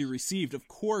awards she received. Of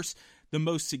course, the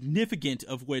most significant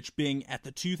of which being at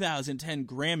the 2010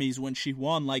 Grammys when she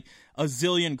won like a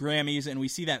zillion Grammys, and we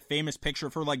see that famous picture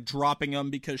of her like dropping them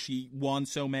because she won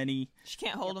so many. She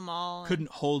can't hold them all.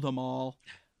 Couldn't hold them all.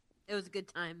 It was good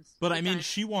times. But Good I mean, times.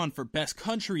 she won for Best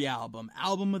Country Album,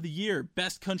 Album of the Year,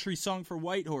 Best Country Song for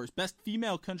Whitehorse, Best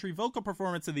Female Country Vocal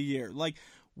Performance of the Year. Like,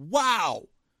 wow!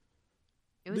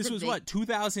 This was what,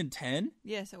 2010?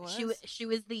 Yes, it was. She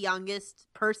was the youngest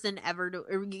person ever to,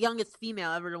 or youngest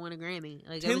female ever to win a Grammy.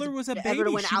 Like, Taylor was a baby. Ever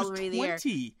to win She was Album of the Year.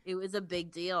 20. It was a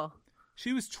big deal.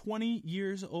 She was 20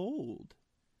 years old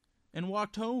and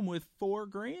walked home with 4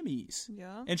 Grammys.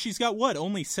 Yeah. And she's got what?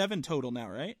 Only 7 total now,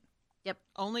 right? Yep.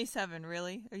 Only 7,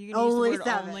 really? Are you going to use the word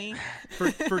 7. only?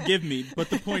 Forgive me,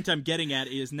 but the point I'm getting at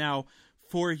is now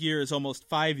 4 years, almost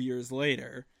 5 years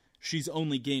later, she's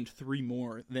only gained 3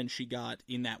 more than she got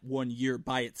in that 1 year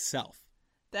by itself.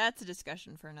 That's a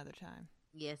discussion for another time.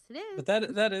 Yes, it is. But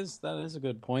that is a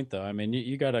good point, though. I mean,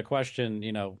 you got to question,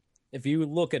 you know, if you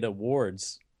look at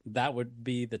awards, that would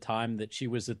be the time that she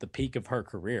was at the peak of her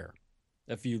career,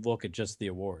 if you look at just the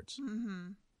awards.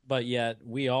 Mm-hmm. But yet,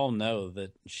 we all know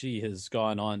that she has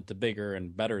gone on to bigger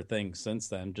and better things since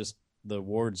then. Just the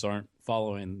awards aren't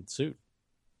following suit.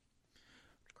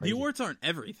 The awards aren't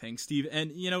everything, Steve.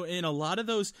 And, you know, in a lot of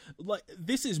those, like,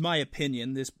 this is my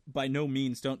opinion. This, by no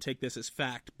means, don't take this as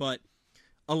fact. But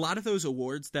a lot of those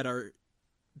awards that are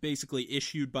basically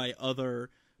issued by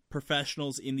other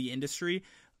professionals in the industry,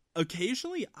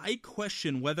 occasionally I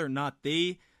question whether or not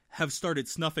they have started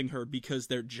snuffing her because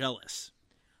they're jealous.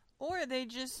 Or they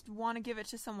just want to give it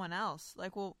to someone else.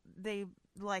 Like, well, they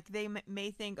may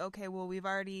think, okay, well, we've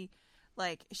already,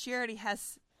 like, she already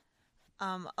has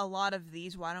a lot of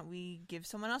these. Why don't we give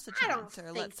someone else a chance? I don't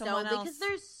or think let so, someone else? because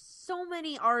there's so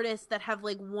many artists that have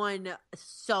like won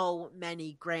so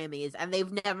many Grammys and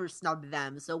they've never snubbed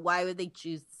them. So why would they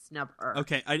choose to snub her?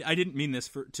 Okay, I didn't mean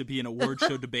this to be an award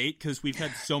show debate, because we've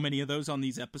had so many of those on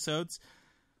these episodes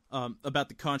about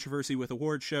the controversy with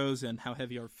award shows and how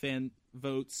heavy our fan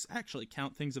votes actually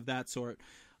count, things of that sort.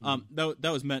 That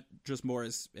was meant just more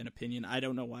as an opinion. I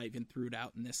don't know why I even threw it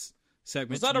out in this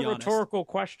segment. Was that a rhetorical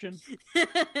question?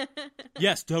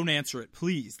 Yes, don't answer it,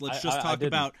 please. Let's just talk didn't.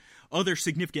 about other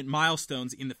significant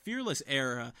milestones in the Fearless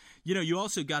era. You know, you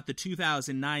also got the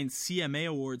 2009 CMA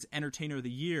Awards Entertainer of the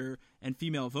Year and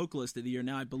Female Vocalist of the Year.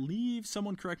 Now, I believe,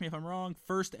 someone correct me if I'm wrong,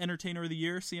 first Entertainer of the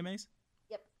Year, CMAs?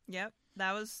 Yep,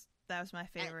 that was my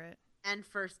favorite. And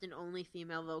first and only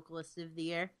female vocalist of the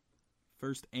year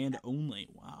First and only,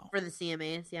 wow. for the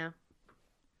CMAs, yeah.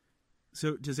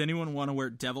 So, does anyone want to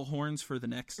wear devil horns for the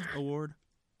next award?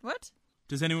 What?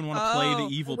 Does anyone want to play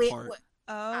the evil Wait, part?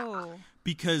 Oh.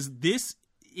 Because this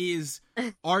is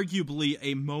arguably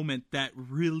a moment that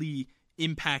really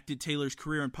impacted Taylor's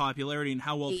career and popularity and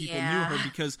how well people knew Yeah. her,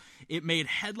 because it made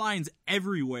headlines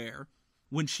everywhere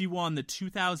when she won the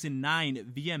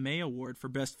 2009 VMA Award for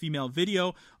Best Female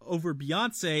Video over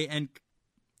Beyonce and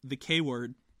the K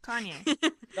word. Kanye.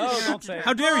 No, don't say it.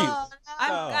 How dare you? Oh,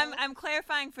 I'm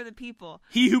clarifying for the people.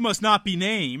 He who must not be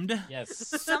named Yes.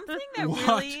 Something that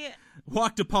What? really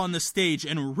walked upon the stage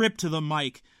and ripped the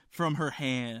mic from her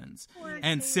hands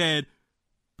and said,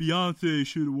 Beyonce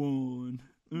should have won.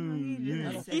 he didn't Yeah.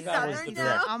 I don't say think He's that was southern the now?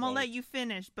 direct I'm gonna quote. let you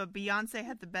finish, but Beyonce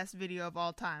had the best video of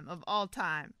all time.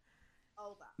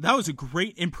 That was a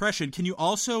great impression. Can you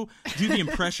also do the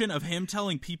impression of him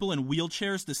telling people in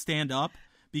wheelchairs to stand up?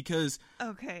 Because,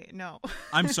 Okay, no.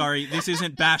 I'm sorry, this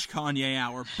isn't Bash Kanye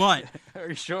hour, but Are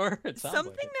you sure? It sounds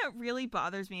Something like it. that really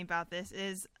bothers me about this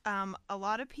is a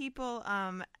lot of people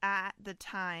at the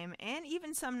time, and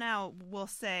even some now, will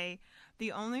say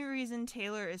the only reason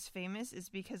Taylor is famous is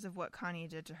because of what Kanye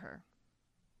did to her.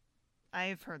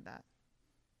 I've heard that.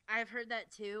 I've heard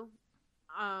that too.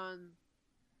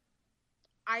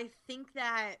 I think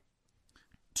that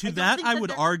to I don't that think I that would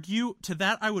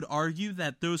they're- argue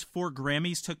that those 4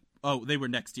 Grammys took, oh, they were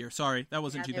next year. Sorry, that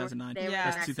wasn't Yeah, they were- 2009. they were Yeah,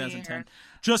 That's next 2010. year.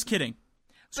 Just kidding.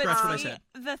 But Scratch what I see, said.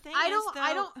 the thing I is, don't.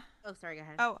 I though- don't. Oh, sorry. Go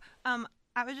ahead. Oh,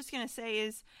 I was just gonna say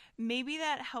is maybe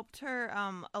that helped her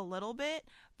a little bit,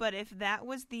 but if that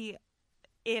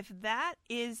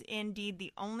is indeed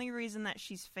the only reason that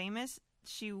she's famous,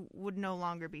 she would no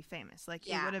longer be famous. Like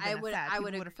it would have been a fad. I People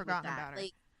would would have forgotten about her.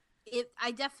 Like, I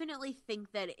definitely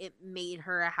think that it made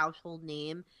her a household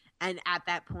name, and at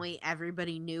that point,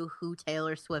 everybody knew who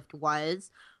Taylor Swift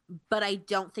was. But I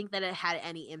don't think that it had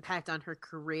any impact on her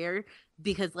career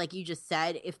because, like you just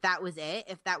said, if that was it,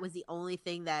 if that was the only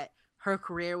thing that her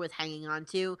career was hanging on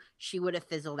to, she would have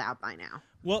fizzled out by now.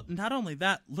 Well, not only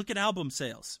that, look at album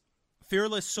sales.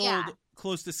 Fearless sold Yeah.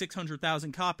 close to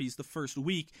 600,000 copies the first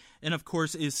week, and of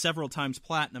course is several times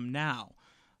platinum now.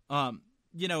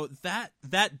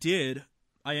 That did,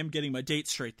 I am getting my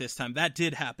dates straight this time, that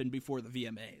did happen before the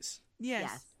VMAs.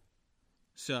 Yes.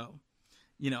 So,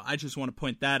 I just want to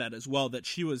point that out as well, that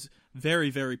she was very,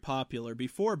 very popular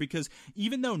before, because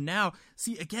even though now,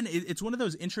 see, again, it's one of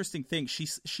those interesting things.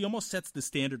 She almost sets the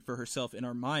standard for herself in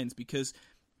our minds, because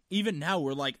even now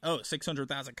we're like, oh,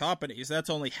 600,000 copies, that's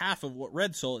only half of what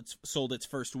Red sold its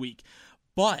first week.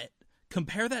 But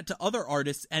compare that to other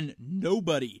artists, and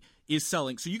nobody is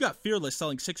selling. So you got Fearless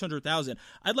selling 600,000.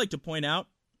 I'd like to point out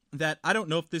that I don't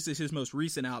know if this is his most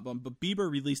recent album, but Bieber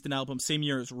released an album same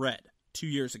year as Red, 2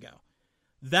 years ago.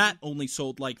 That only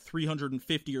sold like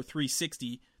 350 or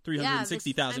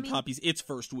 360,000 copies its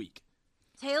first week.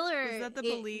 Taylor Is that the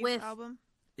Believe album?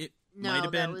 It No, might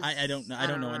have that been. was- I don't know. I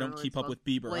don't I don't know. keep up It's with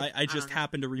Bieber. what- I just don't know.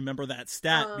 happen to remember that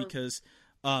stat because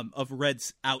of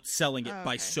Red's outselling it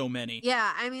by Okay. so many.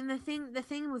 Yeah, I mean the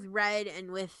thing with Red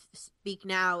and with Speak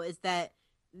Now is that,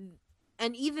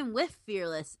 and even with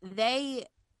Fearless, they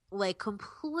like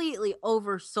completely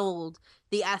oversold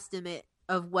the estimate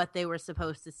of what they were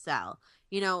supposed to sell.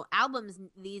 Albums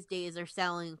these days are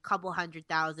selling a couple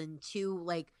 100,000 to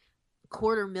like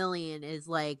 250,000 is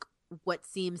like what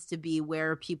seems to be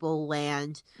where people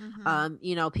land.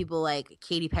 Mhm. People like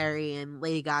Katy Perry and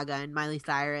Lady Gaga and Miley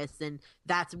Cyrus, and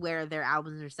that's where their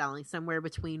albums are selling, somewhere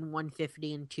between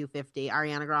 150 and 250.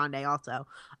 Ariana Grande also.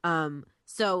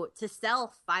 So to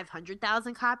sell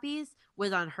 500,000 copies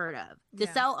was unheard of. To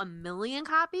Yeah. sell 1,000,000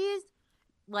 copies,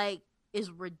 like, is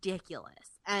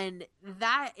ridiculous. And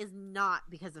that is not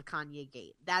because of Kanye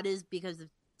Gate. That is because of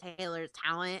Taylor's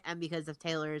talent and because of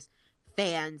Taylor's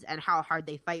fans and how hard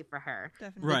they fight for her.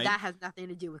 Definitely. Right. That has nothing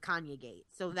to do with Kanye Gate.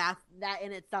 So that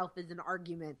in itself is an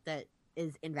argument that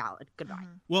is invalid. Goodbye.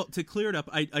 Mhm. Well, to clear it up,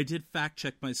 I did fact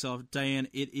check myself, Diane.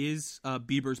 It is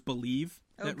Bieber's Believe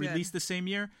Oh, that good. released the same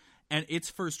year, and its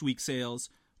first week sales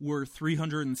were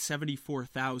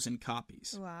 374,000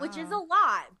 copies. Wow. Which is a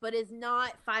lot, but is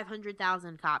not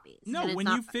 500,000 copies. No, And it's when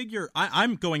not- you figure,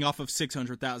 I'm going off of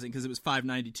 600,000 because it was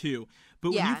 592.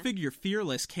 But when you Yeah. figure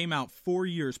Fearless came out 4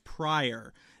 years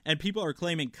prior, and people are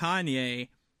claiming Kanye,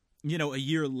 a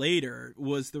year later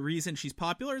was the reason she's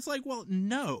popular, it's like, well,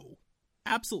 no,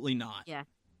 absolutely not. Yeah.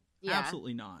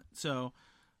 Absolutely not. So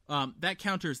that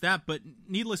counters that. But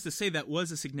needless to say, that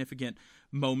was a significant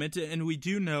moment. And we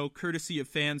do know, courtesy of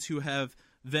fans who have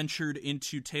ventured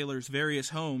into Taylor's various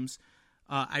homes,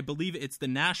 I believe it's the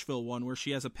Nashville one where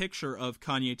she has a picture of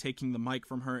Kanye taking the mic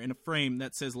from her in a frame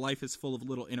that says "Life is full of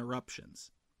little interruptions."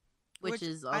 Which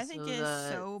is also I think is the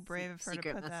so brave of her to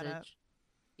secret put that up. message.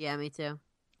 Yeah, me too.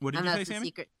 What did And you say, that's the Sammy?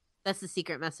 secret. That's the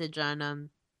secret message on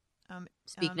Um,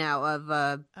 Speak um, Now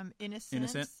of Innocence.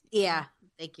 Innocent? yeah.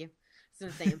 Thank you.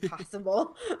 gonna say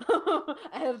impossible.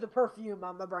 I have the perfume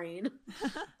on my brain.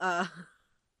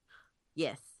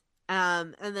 Yes.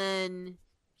 And then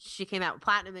she came out with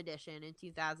Platinum Edition in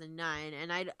 2009,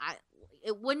 and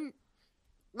it wouldn't,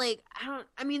 like,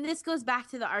 I mean, this goes back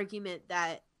to the argument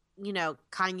that, you know,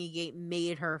 Kanye Gate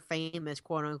made her famous,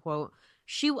 quote unquote.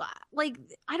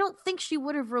 I don't think she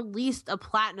would have released a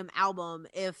platinum album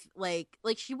if like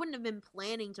she wouldn't have been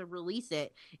planning to release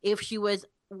it if she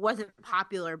wasn't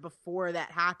popular before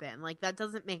that happened. Like, that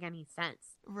doesn't make any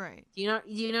sense. Right. Do you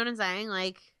know what I'm saying?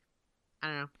 Like, I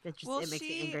don't know. It makes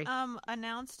me angry. She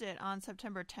announced it on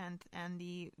September 10th, and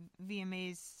the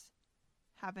VMAs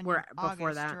happened Were in before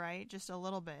August, that. right? Just a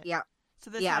little bit. Yeah. So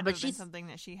this Yeah, had to but have been she's- something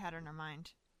that she had in her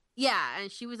mind. Yeah, and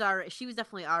she was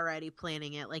definitely already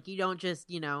planning it. Like, you don't just,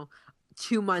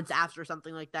 2 months after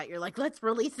something like that, you're like, let's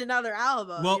release another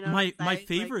album. Well, you know what I'm my saying?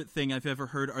 favorite thing I've ever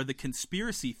heard are the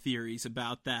conspiracy theories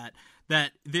about that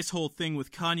this whole thing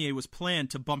with Kanye was planned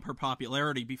to bump her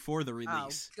popularity before the Oh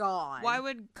release. God! Why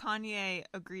would Kanye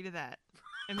agree to that?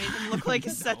 It made him look like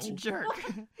such a jerk.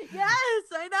 Yes,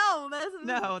 I know.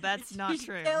 No, that's not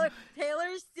true.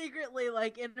 Taylor's secretly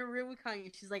like in a room with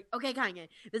Kanye. She's like, "Okay, Kanye,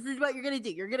 this is what you're gonna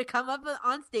do. You're gonna come up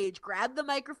on stage, grab the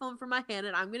microphone from my hand,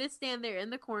 and I'm gonna stand there in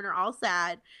the corner, all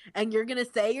sad, and you're gonna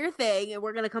say your thing, and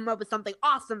we're gonna come up with something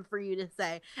awesome for you to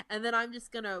say, and then I'm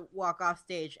just gonna walk off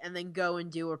stage and then go and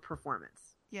do a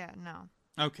performance." Yeah, no.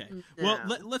 Okay. No.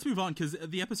 Well, let's move on because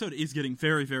the episode is getting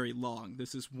very, very long.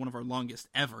 This is one of our longest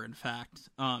ever, in fact.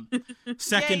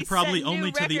 Second, Yay, probably set new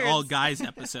only to the records. All Guys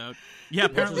episode. Yeah,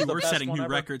 apparently is the we're best setting one new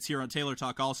ever. records here on Taylor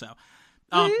Talk also.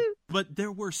 Woo! But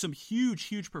there were some huge,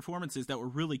 huge performances that were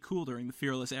really cool during the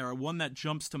Fearless era. One that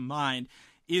jumps to mind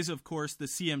is, of course, the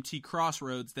CMT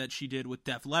Crossroads that she did with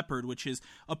Def Leppard, which is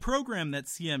a program that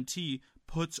CMT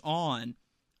puts on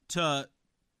to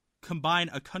combine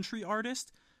a country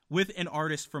artist with an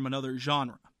artist from another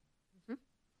genre. Mhm.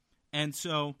 And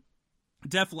so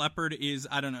Def Leppard is,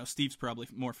 I don't know, Steve's probably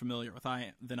more familiar with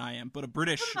than I am, but a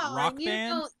British Come on, rock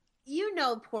band. You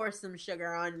know, Pour Some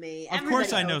Sugar on Me. Of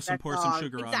course I know knows some that Pour Some song.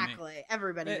 Sugar on Me. Exactly.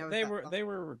 Everybody knows They that were song. they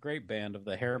were a great band of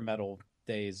the hair metal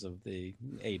days of the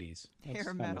 80s. That's Hair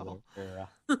kind of metal. their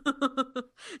era.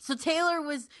 So Taylor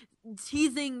was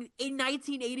teasing in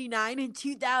 1989 and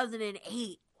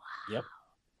 2008. Yep.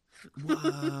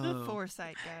 Whoa.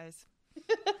 Foresight, guys.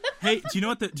 Hey, do you know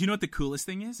what the coolest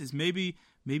thing is? Is maybe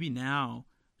now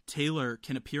Taylor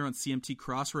can appear on CMT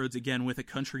Crossroads again with a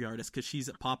country artist because she's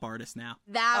a pop artist now.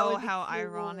 That Oh, would be how cool.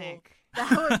 ironic.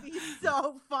 That would be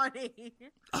so funny.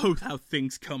 Oh, how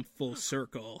things come full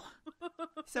circle.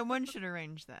 Someone should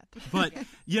arrange that. But,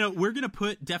 we're going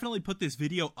to definitely put this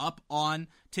video up on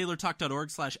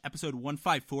taylortalk.org/episode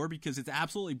 154 because it's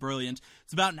absolutely brilliant.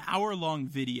 It's about an hour-long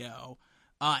video.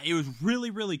 It was really,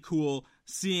 really cool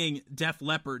seeing Def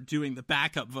Leppard doing the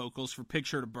backup vocals for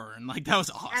Picture to Burn. Like, that was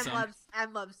awesome.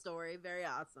 And Love Story. Very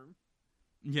awesome.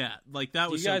 Yeah, like, that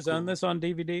Do was you guys so cool. own this on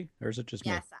DVD, or is it just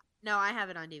me? Yes. No, I have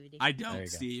it on DVD. I There don't, you go.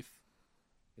 Steve.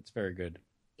 It's very good.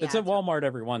 Yeah, It's at Walmart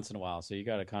every once in a while, so you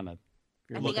got to kind of.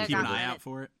 I think Look, I keep an got eye mine out at-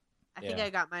 for it. I think Yeah. I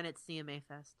got mine at CMA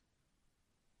Fest.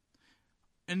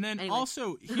 And then Anyway.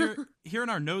 also here in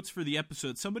our notes for the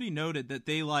episode, somebody noted that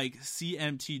they like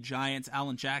CMT Giants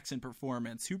Alan Jackson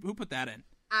performance. Who put that in?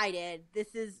 I did.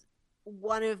 This is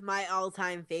one of my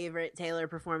all-time favorite Taylor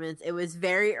performance. It was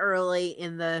very early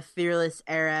in the Fearless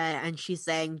era, and she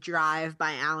sang Drive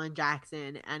by Alan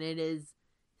Jackson, and it is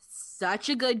such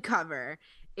a good cover.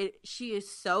 She is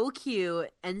so cute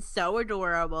and so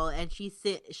adorable, and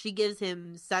she gives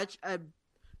him such a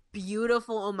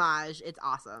beautiful homage. It's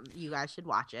awesome. You guys should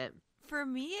watch it. For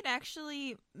me, it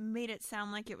actually made it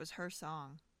sound like it was her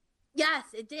song. Yes,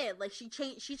 it did. Like she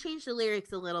changed the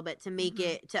lyrics a little bit to make Mhm.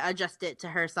 it to adjust it to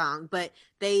her song, but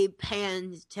they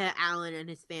panned to Alan and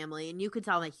his family, and you could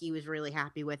tell that he was really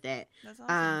happy with it. That's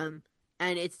awesome.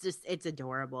 And it's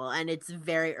adorable, and it's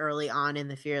very early on in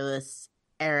the Fearless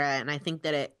era, and I think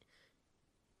that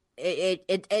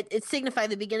it signified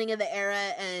the beginning of the era,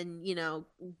 and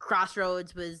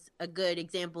Crossroads was a good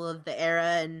example of the era,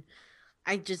 and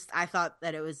I thought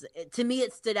that to me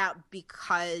it stood out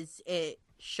because it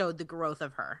showed the growth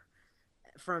of her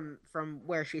from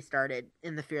where she started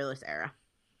in the Fearless era.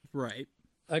 Right.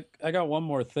 I got one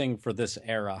more thing for this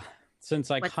era. Since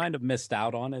I What's kind of missed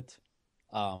out on it,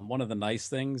 one of the nice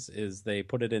things is they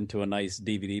put it into a nice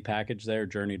DVD package there,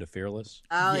 Journey to Fearless.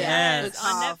 Oh yeah, Yes. good It's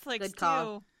on call. Netflix Good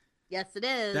call. too. Yes, it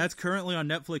is. That's currently on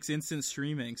Netflix instant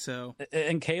streaming, so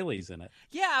And Kaylee's in it.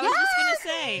 Yeah, I was just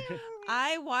gonna say,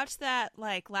 I watched that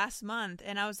like last month,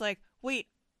 and I was like, wait,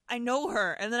 I know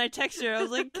her. And then I texted her. I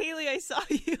was like, Kaylee, I saw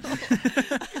you.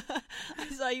 I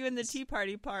saw you in the Tea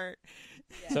Party part.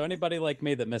 So anybody like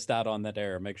me that missed out on that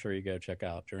era, make sure you go check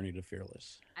out Journey to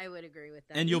Fearless. I would agree with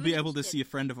that. And you'll be Even able to she see a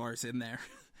friend of ours in there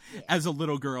Yeah. as a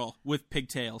little girl with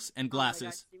pigtails and Oh my gosh,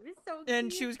 glasses. she was so And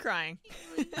cute. she was crying.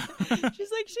 Cute.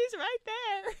 She's like, she's right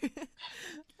there.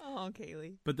 Oh,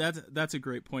 Kaylee. But that's a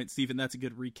great point, Stephen. That's a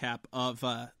good recap of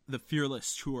the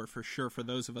Fearless tour for sure for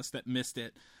those of us that missed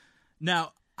it.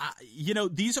 Now,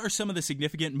 these are some of the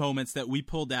significant moments that we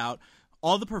pulled out.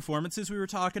 All the performances we were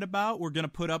talking about, we're going to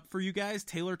put up for you guys,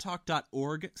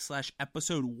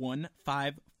 taylortalk.org/episode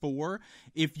 154.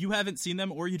 If you haven't seen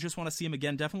them or you just want to see them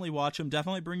again, definitely watch them.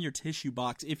 Definitely bring your tissue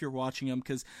box if you're watching them,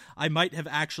 because I might have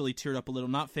actually teared up a little,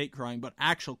 not fake crying, but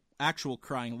actual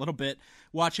crying a little bit,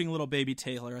 watching little baby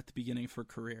Taylor at the beginning of her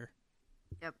career.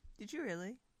 Yep. Did you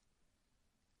really?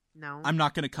 No. I'm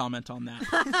not going to comment on that.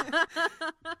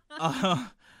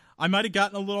 I might have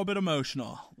gotten a little bit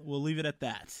emotional. We'll leave it at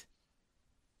that.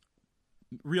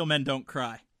 Real men don't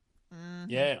cry.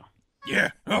 Yeah.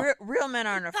 Yeah. Real men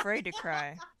aren't afraid to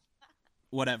cry.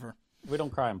 Whatever. We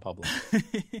don't cry in public.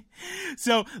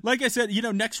 So, like I said,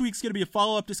 next week's going to be a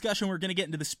follow-up discussion. We're going to get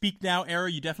into the Speak Now era.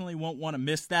 You definitely won't want to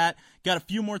miss that. Got a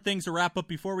few more things to wrap up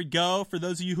before we go. For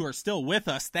those of you who are still with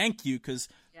us, thank you, because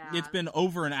it's been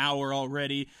over an hour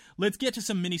already. Let's get to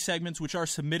some mini segments which are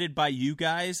submitted by you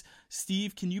guys.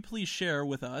 Steve, can you please share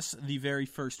with us the very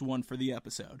first one for the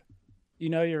episode? You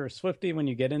know you're a Swiftie when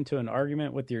you get into an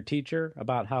argument with your teacher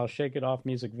about how Shake It Off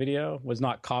music video was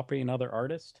not copying another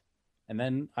artist. And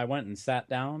then I went and sat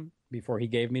down before he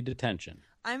gave me detention.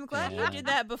 I'm glad you Yeah. did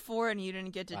that before and you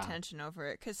didn't get Wow. detention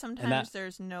over it, because sometimes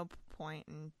there's no point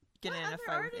in getting in a What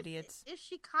fight other with artist idiots. Is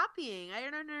she copying? I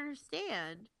don't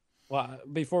understand. Well,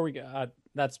 before we go,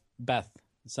 that's Beth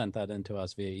sent that into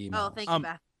us via email. Oh, thank you,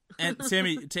 Beth. And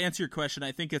Sammy, to answer your question,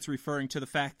 I think it's referring to the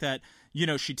fact that,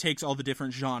 she takes all the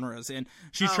different genres and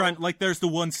she's trying, like, there's the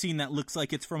one scene that looks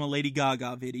like it's from a Lady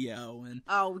Gaga video. And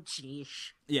Oh,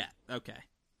 jeez. yeah, okay.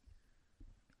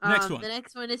 Next one. The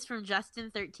next one is from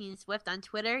Justin13 Swift on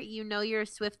Twitter. You know you're a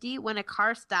Swiftie when a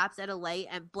car stops at a light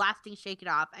and blasting Shake It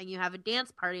Off and you have a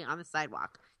dance party on the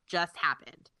sidewalk. Just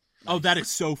happened. Oh, that is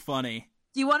so funny.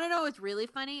 Do you want to know what's really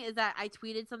funny? Is that I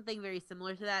tweeted something very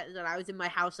similar to that. Is that I was in my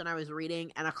house and I was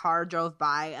reading, and a car drove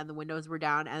by, and the windows were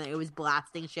down, and it was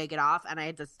blasting "Shake It Off," and I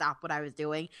had to stop what I was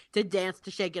doing to dance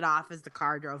to "Shake It Off" as the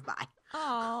car drove by.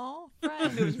 Oh,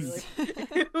 friends.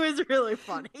 It was really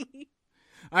funny.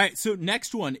 All right, so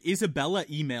next one. Isabella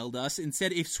emailed us and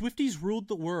said, if Swifties ruled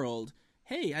the world...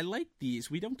 Hey, I like these.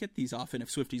 We don't get these often, if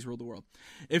Swifties ruled the world.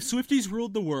 If Swifties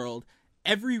ruled the world,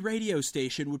 every radio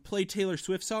station would play Taylor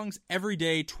Swift songs every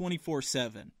day,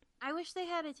 24/7. I wish they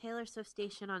had a Taylor Swift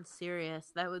station on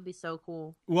Sirius. That would be so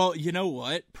cool. Well, you know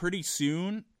what? Pretty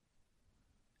soon,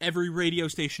 every radio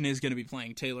station is going to be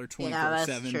playing Taylor 24/7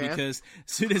 that's true. because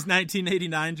as soon as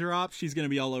 1989 drops, she's going to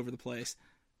be all over the place.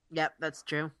 Yep, that's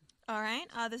true. All right.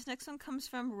 This next one comes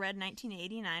from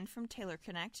Red1989 from Taylor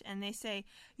Connect, and they say,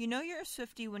 you know you're a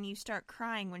Swiftie when you start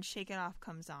crying when Shake It Off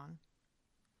comes on.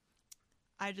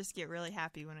 I just get really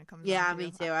happy when it comes on. Yeah,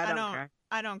 me too. I don't cry.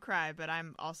 I don't cry, but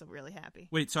I'm also really happy.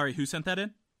 Wait, sorry, who sent that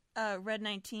in?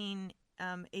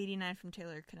 Red1989 from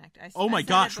Taylor Connect. Oh my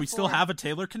gosh, we still have a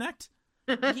Taylor Connect?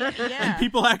 Yeah. And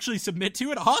people actually submit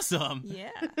to it? Awesome. Yeah.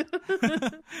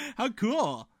 How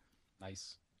cool.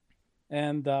 Nice.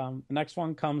 And the next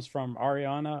one comes from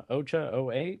Ariana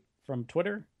Ocha08 from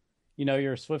Twitter. You know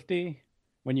you're a Swiftie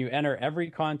when you enter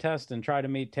every contest and try to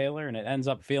meet Taylor and it ends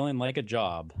up feeling like a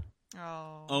job.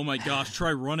 Oh my gosh,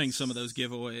 try running some of those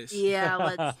giveaways. Yeah,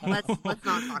 let's not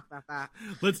talk about that.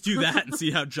 Let's do that and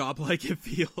see how job-like it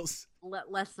feels.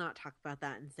 Let's not talk about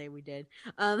that and say we did.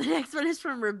 The next one is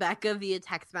from Rebecca via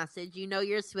text message. You know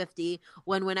you're a Swiftie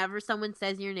whenever someone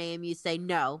says your name, you say,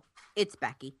 no, it's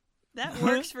Becky. That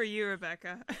works for you,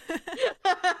 Rebecca.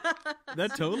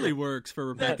 That totally works for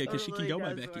Rebecca because she can go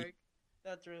by does Becky. work.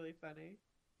 That's really funny.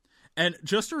 And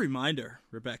just a reminder,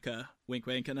 Rebecca, wink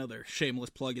wink, another shameless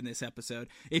plug in this episode.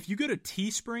 If you go to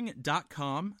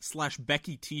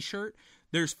teespring.com/Becky t-shirt,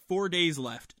 there's 4 days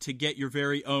left to get your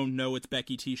very own Know It's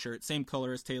Becky t-shirt. Same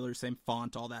color as Taylor, same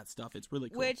font, all that stuff. It's really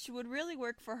cool. Which would really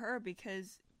work for her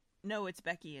because No It's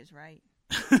Becky is right.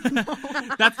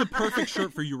 That's the perfect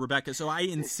shirt for you, Rebecca, so I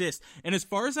insist. And as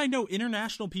far as I know,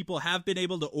 international people have been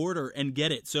able to order and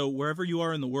get it. So wherever you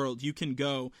are in the world, you can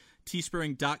go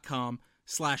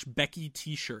teespring.com/Becky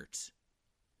t-shirts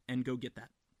and go get that.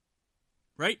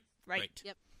 Right? Right.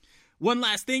 Yep. One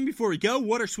last thing before we go.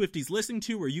 What are Swifties listening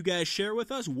to, where you guys share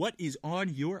with us what is on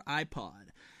your iPod?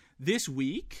 This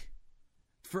week,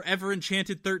 Forever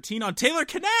Enchanted 13 on Taylor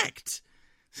Connect.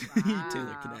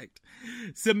 Taylor Connect.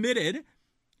 Submitted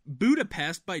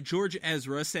Budapest by George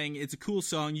Ezra, saying it's a cool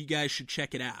song. You guys should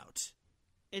check it out.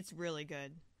 It's really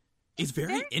good. It's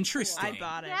very interesting. I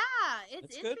bought it. Yeah,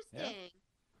 it's That's good. interesting.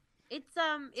 It's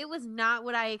it was not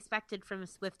what I expected from a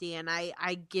Swiftie, and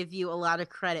I give you a lot of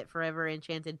credit for Ever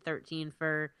Enchanted 13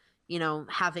 for, you know,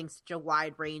 having such a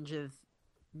wide range of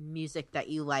music that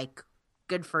you like.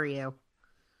 Good for you.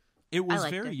 It was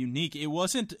liked very it. unique. It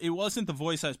wasn't the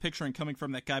voice I was picturing coming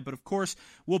from that guy, but of course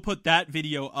we'll put that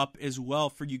video up as well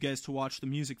for you guys to watch the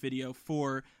music video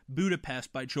for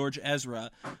Budapest by George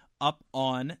Ezra up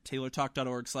on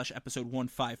taylortalk.org/episode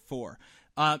 154.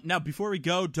 Now, before we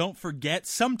go, don't forget,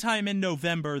 sometime in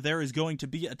November, there is going to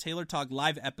be a Taylor Talk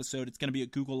live episode. It's going to be a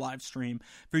Google live stream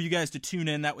for you guys to tune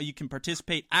in. That way you can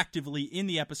participate actively in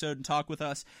the episode and talk with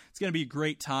us. It's going to be a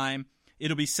great time.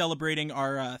 It'll be celebrating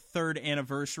our third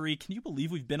anniversary. Can you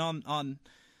believe we've been on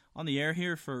the air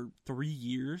here for 3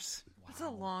 years? That's a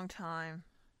long time.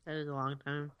 That is a long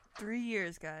time. 3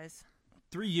 years, guys.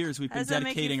 3 years we've How been does that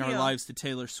make you dedicating our feel? lives to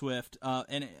Taylor Swift,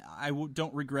 and I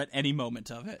don't regret any moment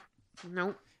of it.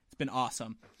 Nope. It's been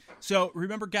awesome. So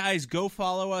remember, guys, go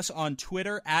follow us on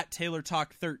Twitter at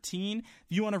TaylorTalk13. If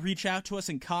you want to reach out to us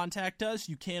and contact us,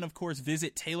 you can, of course,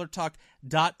 visit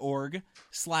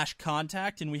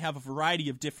taylortalk.org/contact, and we have a variety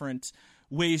of different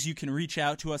ways you can reach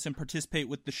out to us and participate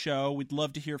with the show. We'd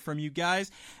love to hear from you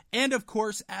guys. And, of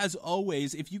course, as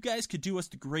always, if you guys could do us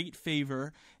the great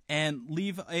favor and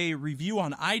leave a review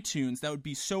on iTunes, that would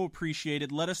be so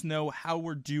appreciated. Let us know how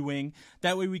we're doing.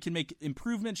 That way we can make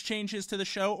improvements, changes to the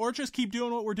show, or just keep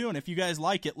doing what we're doing. If you guys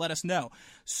like it, let us know.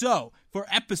 So, for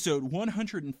episode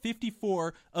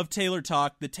 154 of Taylor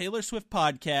Talk, the Taylor Swift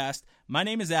podcast, my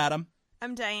name is Adam.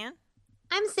 I'm Diane.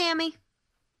 I'm Sammy.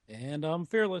 And I'm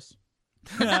fearless.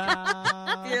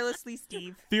 Fearlessly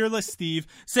Steve. Fearless Steve,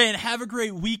 saying have a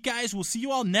great week, guys. We'll see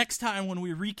you all next time when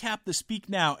we recap the Speak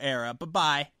Now era.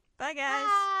 Bye-bye. Bye, guys.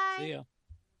 Bye. See ya.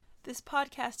 This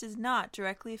podcast is not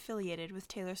directly affiliated with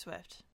Taylor Swift.